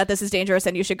tell you that this is dangerous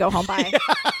and you should go home by.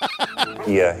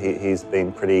 Yeah, he's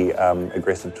been pretty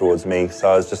aggressive towards me,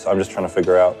 so I'm just trying to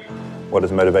figure out what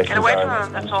his motivations are. Get away from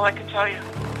him. That's all I can tell you.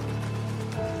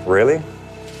 Really?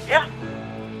 Yeah.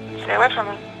 Stay away from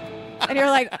him. And you're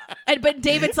like, but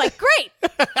David's like, great.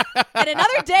 And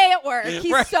another day at work,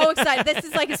 he's so excited. This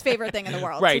is like his favorite thing in the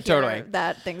world. Right, to hear totally.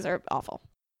 that things are awful.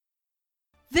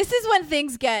 This is when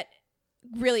things get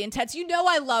really intense. You know,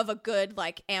 I love a good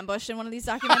like ambush in one of these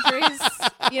documentaries.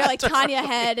 You know, like Tanya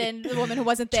Head and the woman who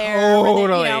wasn't there.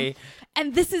 Totally. Then, you know,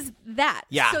 and this is that.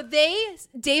 Yeah. So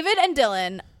David and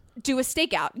Dylan do a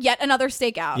stakeout, yet another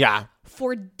stakeout. Yeah.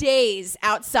 For days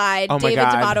outside David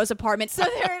D'Amato's apartment. So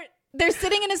they're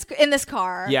sitting in this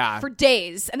car for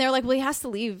days, and they're like, well, he has to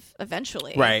leave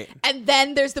eventually. Right. And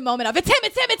then there's the moment of, it's him.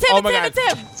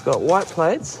 It's got white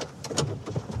plates.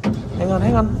 Hang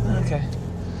on. Okay.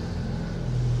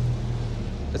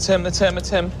 It's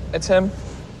him.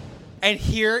 And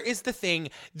here is the thing.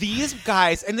 These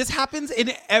guys, and this happens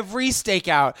in every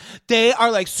stakeout, they are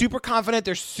like super confident.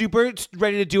 They're super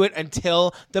ready to do it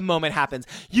until the moment happens.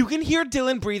 You can hear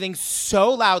Dylan breathing so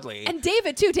loudly. And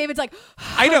David, too. David's like,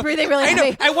 I know. Breathing really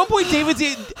heavy. At one point,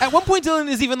 Dylan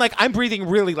is even like, I'm breathing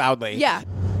really loudly. Yeah.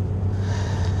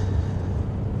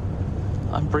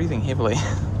 I'm breathing heavily.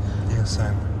 Yeah,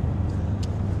 same.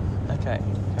 Okay.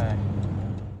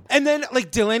 And then,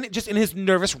 like, Dylan, just in his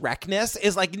nervous wreckness,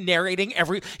 is, like, narrating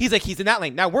he's like, he's in that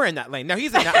lane. Now we're in that lane. Now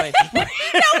he's in that lane. Now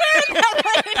we're in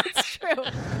that lane. It's true.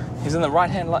 He's in the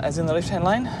right-hand lane, as in the left-hand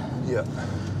lane? Yeah.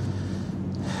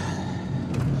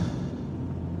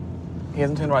 He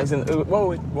hasn't turned right. He's in,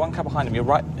 one car behind him. You're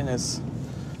right in his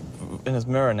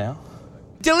mirror now.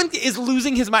 Dylan is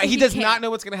losing his mind. He does not know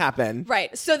what's going to happen.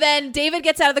 Right. So then David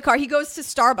gets out of the car. He goes to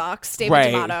Starbucks,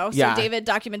 David D'Amato. So yeah. David,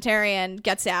 documentarian,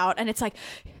 gets out, and it's like,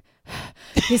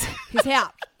 he's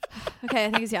out. Okay, I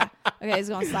think he's out. Okay, he's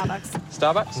going to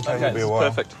Starbucks. Okay,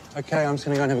 perfect. Okay, I'm just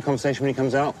going to go and have a conversation when he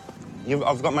comes out.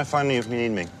 I've got my phone if you need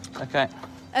me. Okay.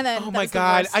 And then, oh my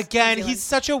God! Again, he's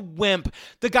such a wimp.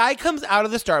 The guy comes out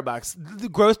of the Starbucks. The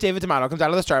gross David D'Amato comes out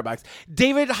of the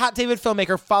Starbucks. Hot David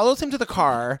filmmaker follows him to the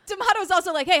car. D'Amato's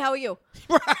also like, "Hey, how are you?"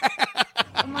 Oh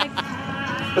my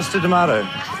God. Mr. D'Amato.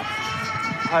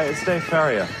 Hi, it's Dave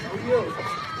Farrier. How are you?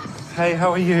 Hey,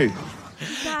 how are you?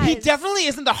 He definitely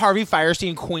isn't the Harvey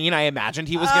Fierstein queen I imagined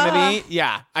he was going to be.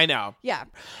 Yeah, I know. Yeah.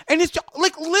 And it's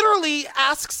like literally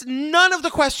asks none of the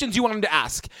questions you want him to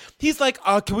ask. He's like,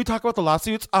 can we talk about the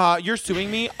lawsuits? You're suing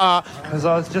me? Because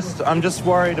I'm just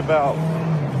worried about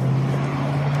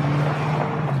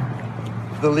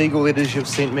the legal letters you've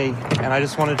sent me, and I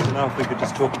just wanted to know if we could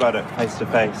just talk about it face to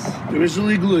face. There is a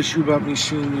legal issue about me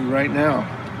suing you right now.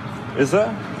 Is there?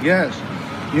 Yes.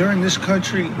 You're in this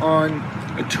country on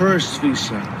a tourist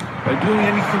visa. By doing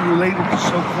anything related to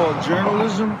so-called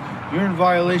journalism, you're in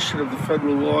violation of the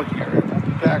federal law here. I'll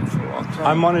be back for a long time.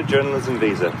 I'm on a journalism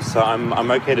visa, so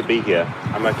I'm okay to be here.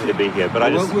 But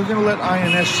we're going to let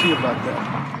INS see about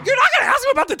that. You're not going to ask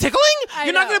him about the tickling?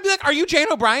 You're not going to be like, are you Jane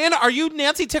O'Brien? Are you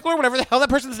Nancy Tickler? Whatever the hell that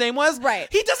person's name was. Right.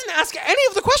 He doesn't ask any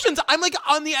of the questions. I'm like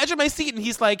on the edge of my seat, and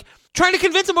he's like trying to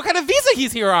convince him what kind of visa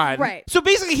he's here on. Right. So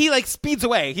basically, he like speeds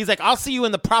away. He's like, I'll see you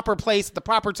in the proper place at the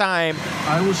proper time.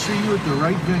 I will see you at the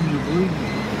right venue, believe me.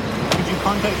 Could you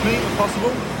contact me if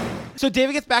possible? So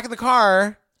David gets back in the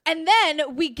car. And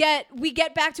then we get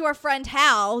back to our friend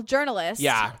Hal, journalist.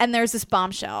 Yeah. And there's this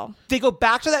bombshell. They go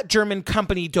back to that German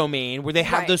company domain where they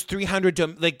have those 300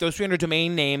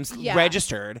 domain names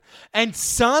registered, and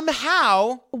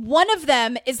somehow one of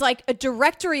them is like a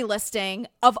directory listing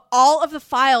of all of the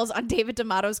files on David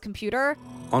D'Amato's computer.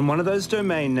 On one of those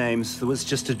domain names, there was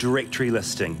just a directory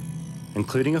listing,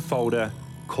 including a folder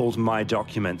called My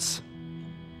Documents.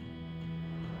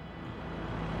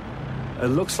 It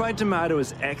looks like D'Amato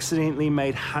has accidentally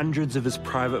made hundreds of his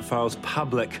private files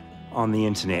public on the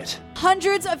internet.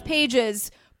 Hundreds of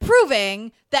pages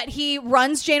proving that he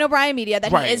runs Jane O'Brien Media,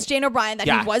 that he is Jane O'Brien, that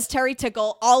he was Terry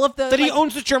Tickle, all of the... That he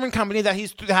owns the German company, that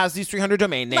has these 300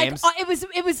 domain names. Like, it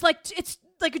was like, it's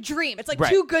like a dream. It's like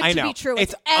too good to be true.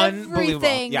 It's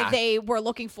everything that they were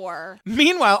looking for.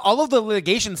 Meanwhile, all of the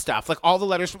litigation stuff, like all the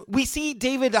letters, we see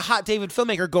David, the hot David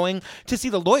filmmaker, going to see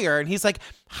the lawyer, and he's like,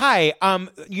 hi,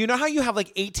 you know how you have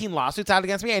like 18 lawsuits out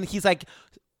against me? And he's like...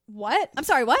 What? I'm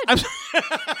sorry, what?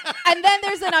 And then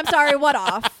there's an I'm sorry, what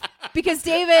off. Because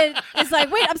David is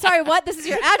like, wait, I'm sorry, what? This is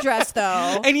your address,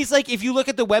 though. And he's like, if you look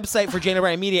at the website for Jane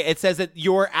O'Brien Media, it says that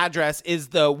your address is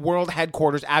the world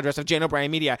headquarters address of Jane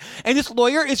O'Brien Media. And this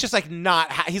lawyer is just like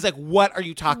he's like, what are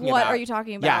you talking about? What are you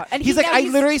talking about? Yeah. And he's like, I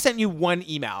literally sent you one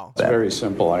email. It's very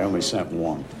simple. I only sent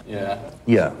one. Yeah.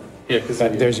 Yeah. Yeah, because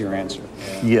there's your answer.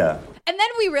 Yeah. And then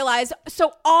we realized,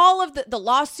 so all of the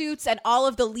lawsuits and all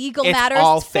of the legal It's matters,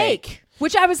 all it's fake. fake.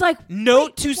 Which I was like,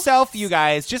 note to self, you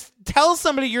guys, just tell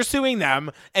somebody you're suing them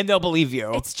and they'll believe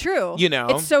you. It's true. You know?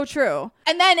 It's so true.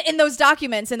 And then in those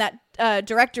documents, in that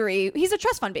directory, he's a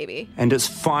trust fund baby. And it's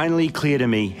finally clear to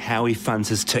me how he funds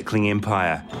his tickling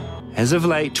empire. As of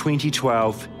late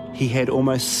 2012, he had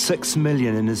almost $6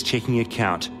 million in his checking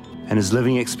account, and his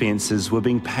living expenses were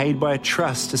being paid by a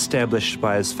trust established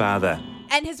by his father.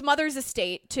 And his mother's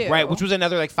estate, too. Right, which was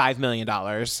another like $5 million.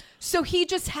 So he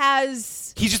just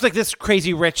has... He's just like this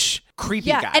crazy rich,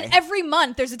 creepy guy. And every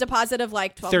month there's a deposit of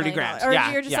like $12 $30 million. grand. Or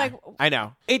Yeah, you're just yeah. like... I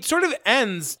know. It sort of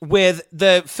ends with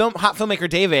the hot filmmaker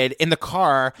David in the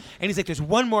car, and he's like, there's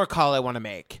one more call I want to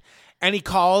make. And he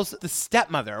calls the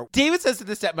stepmother. David says to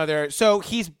the stepmother, so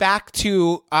he's back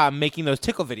to making those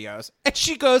tickle videos. And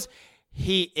she goes,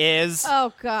 he is.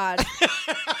 Oh, God.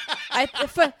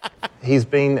 He's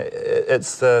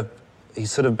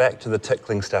sort of back to the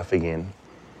tickling stuff again.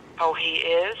 Oh, he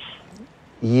is?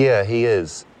 Yeah, he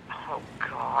is. Oh,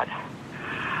 God.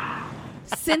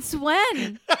 Since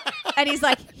when? And he's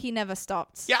like, he never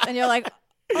stopped. Yeah. And you're like,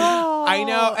 oh. I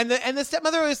know. And the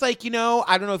stepmother is like, I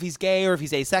don't know if he's gay or if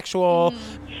he's asexual.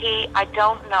 I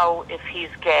don't know if he's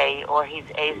gay or he's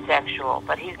asexual,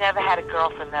 but he's never had a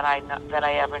girlfriend that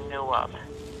I ever knew of.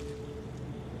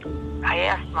 I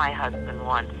asked my husband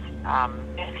once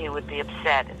if he would be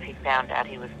upset if he found out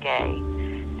he was gay,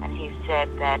 and he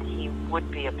said that he would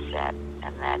be upset,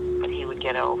 but he would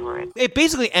get over it. It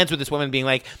basically ends with this woman being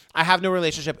like, I have no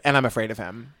relationship and I'm afraid of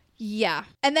him. Yeah.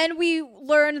 And then we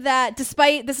learned that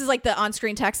despite, this is like the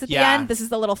on-screen text at the Yeah. end, this is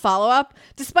the little follow-up,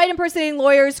 despite impersonating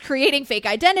lawyers, creating fake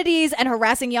identities, and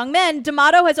harassing young men,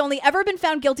 D'Amato has only ever been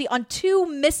found guilty on 2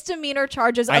 misdemeanor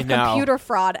charges I of know. computer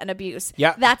fraud and abuse.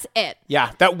 Yeah. That's it.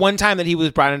 Yeah, that one time that he was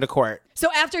brought into court. So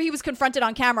after he was confronted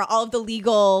on camera, all of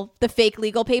the fake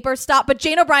legal papers stopped. But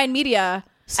Jane O'Brien Media,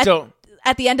 Still.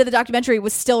 at the end of the documentary,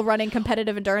 was still running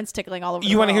competitive endurance tickling all over the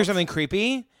You want to world. hear something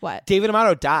creepy? What? David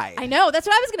D'Amato died. I know. That's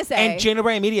what I was going to say. And Jane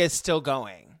O'Brien Media is still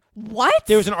going. What?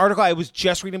 There was an article I was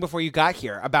just reading before you got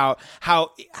here about how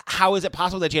is it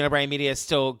possible that Jane O'Brien Media is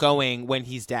still going when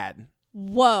he's dead?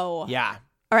 Whoa. Yeah.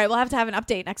 All right, we'll have to have an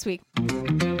update next week.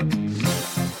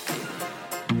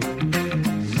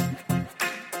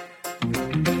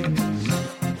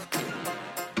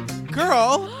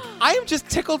 Girl, I am just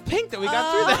tickled pink that we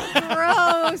got through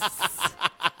that.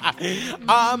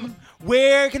 Gross.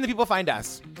 Where can the people find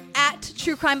us? At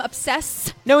True Crime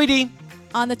Obsessed. No ED.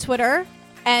 On the Twitter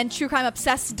and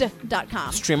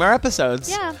truecrimeobsessed.com. Stream our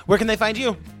episodes. Yeah. Where can they find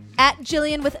you? At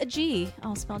Jillian with a G.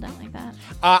 All spelled out like that.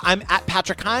 I'm at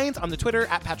Patrick Hines on the Twitter,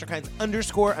 at Patrick Hines _ on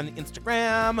the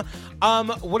Instagram.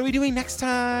 What are we doing next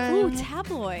time? Ooh,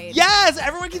 tabloid. Yes,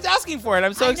 everyone keeps asking for it.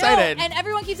 I'm so excited. And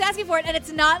everyone keeps asking for it, and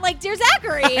it's not like Dear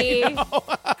Zachary.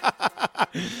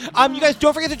 You guys,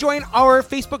 don't forget to join our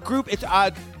Facebook group. It's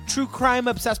True Crime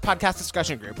Obsessed Podcast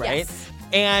Discussion Group, right? Yes.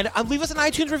 And leave us an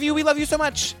iTunes review. We love you so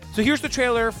much. So here's the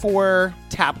trailer for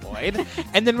Tabloid.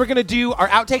 And then we're going to do our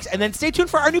outtakes. And then stay tuned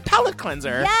for our new palate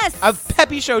cleanser. Yes. A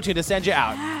peppy show tune to send you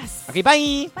out. Yes. Okay,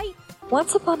 bye. Bye.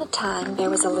 Once upon a time, there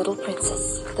was a little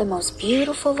princess. The most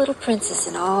beautiful little princess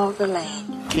in all the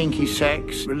land. Kinky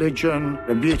sex, religion,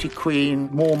 a beauty queen,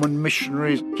 Mormon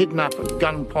missionaries, kidnapped at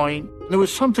gunpoint. There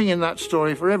was something in that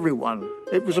story for everyone.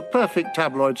 It was a perfect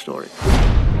tabloid story.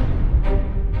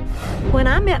 When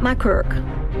I met my Kirk,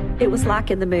 it was like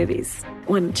in the movies.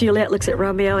 When Juliet looks at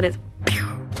Romeo and it's...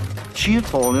 She had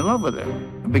fallen in love with him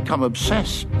and become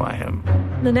obsessed by him.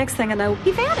 The next thing I know,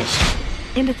 he vanished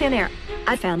into thin air.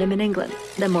 I found him in England.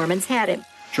 The Mormons had him.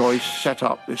 Joyce set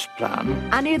up this plan.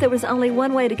 I knew there was only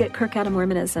one way to get Kirk out of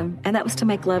Mormonism, and that was to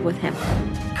make love with him.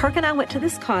 Kirk and I went to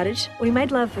this cottage. We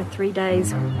made love for 3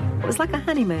 days. It was like a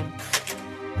honeymoon.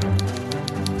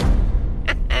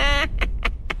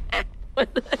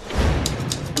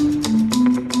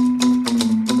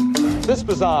 This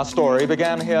bizarre story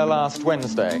began here last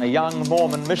Wednesday. A young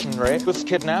Mormon missionary was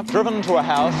kidnapped, driven to a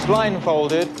house,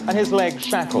 blindfolded, and his legs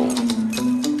shackled.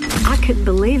 I couldn't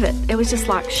believe it. It was just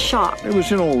like shock. It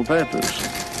was in all the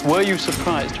papers. Were you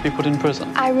surprised to be put in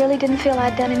prison? I really didn't feel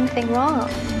I'd done anything wrong.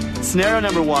 Scenario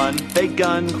number 1, fake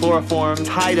gun, chloroform,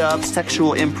 tied up,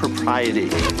 sexual impropriety.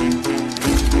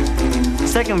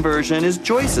 second version is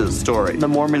Joyce's story. The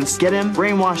Mormons get him,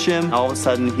 brainwash him, all of a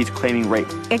sudden he's claiming rape.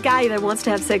 A guy either wants to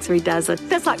have sex or he doesn't.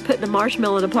 That's like putting a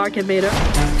marshmallow in a parking meter.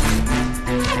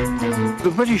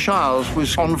 The British Isles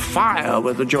was on fire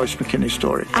with the Joyce McKinney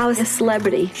story. I was a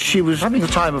celebrity. She was having the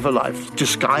time of her life.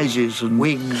 Disguises and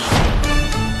wigs.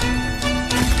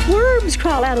 Worms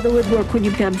crawl out of the woodwork when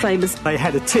you become famous. They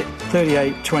had a tip,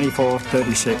 38, 24,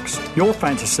 36. Your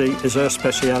fantasy is her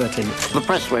speciality. The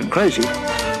press went crazy.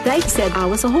 They said I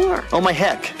was a whore. Oh my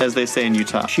heck, as they say in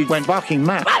Utah. She went barking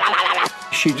mad.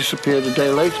 She disappeared a day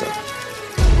later.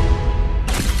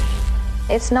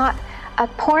 It's not a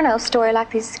porno story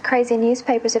like these crazy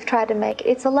newspapers have tried to make it.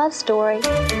 It's a love story.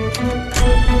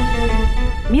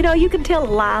 You know, you can tell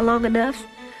a lie long enough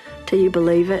till you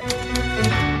believe it.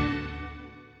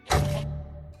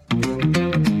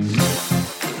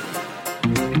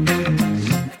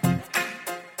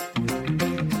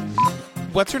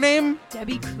 What's her name?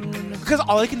 Debbie Kuhn. Because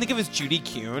all I can think of is Judy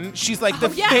Kuhn. She's like the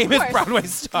yeah, famous Broadway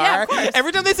star. Yeah, of course.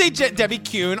 Every time they say Debbie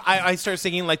Kuhn, I start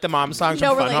singing like the mom songs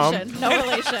from Fun Home. No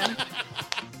relation.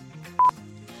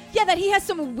 Yeah, that he has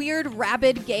some weird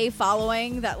rabid gay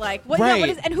following that like what, Right. what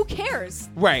is, and who cares?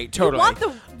 Right, totally. You want the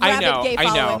rabid gay following.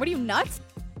 I know. What are you, nuts?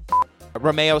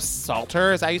 Romeo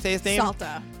Salter, is that how you say his name?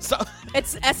 Salta.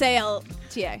 It's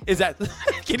S-A-L-T-A. Is that,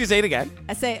 can you say it again?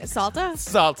 Salta?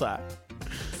 Salta.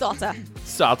 Salta.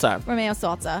 Salta. Romeo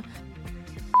Salta.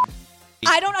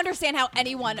 I don't understand how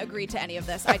anyone agreed to any of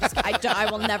this. I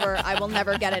will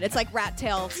never get it. It's like rat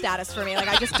tail status for me. Like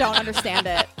I just don't understand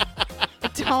it. I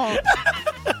don't.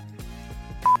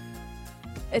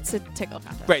 It's a tickle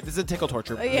contest. Right, this is a tickle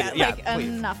torture. Yeah, like please.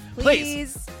 enough,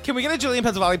 please. Can we get a Jillian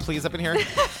Pensavali, please, up in here?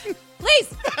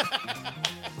 Please.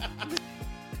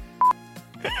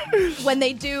 When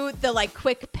they do the like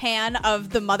quick pan of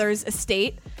the mother's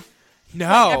estate. No.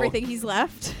 Like, everything he's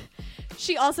left.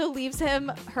 She also leaves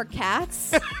him her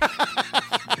cats.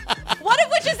 One of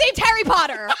which is named Harry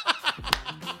Potter.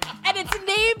 And it's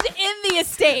named in the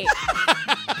estate.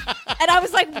 And I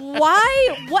was like,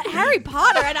 why? What, Harry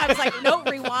Potter? And I was like, no,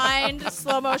 rewind,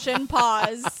 slow motion,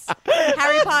 pause.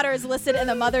 Harry Potter is listed in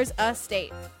the mother's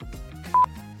estate.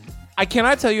 I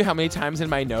cannot tell you how many times in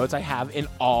my notes I have in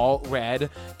all red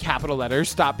capital letters,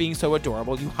 stop being so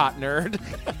adorable, you hot nerd.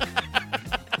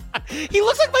 He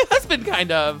looks like my husband,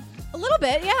 kind of. A little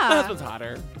bit, yeah. My husband's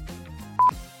hotter.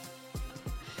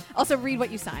 Also, read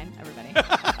what you sign, everybody.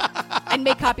 And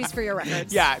make copies for your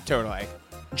records. Yeah, totally.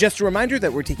 Just a reminder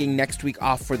that we're taking next week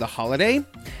off for the holiday.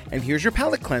 And here's your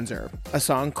palate cleanser, a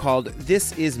song called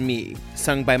This Is Me,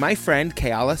 sung by my friend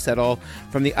Keala Settle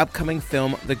from the upcoming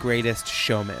film The Greatest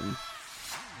Showman.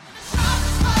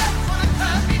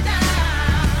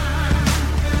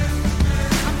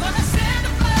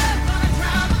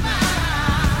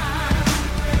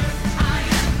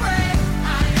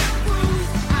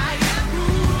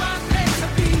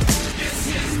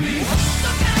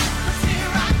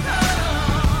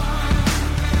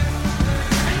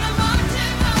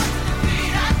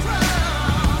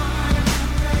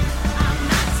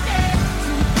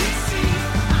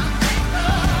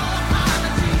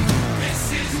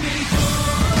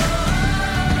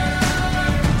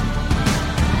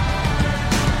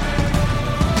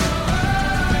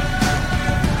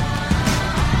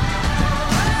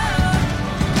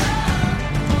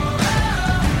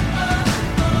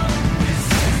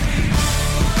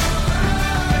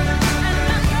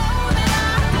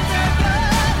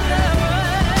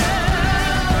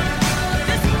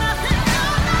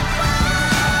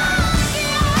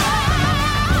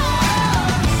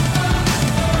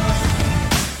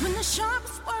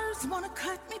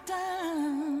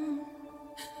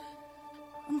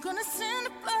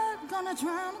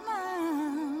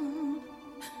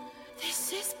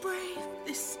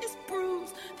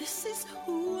 This is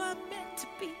who I'm meant to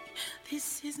be.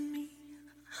 This is me.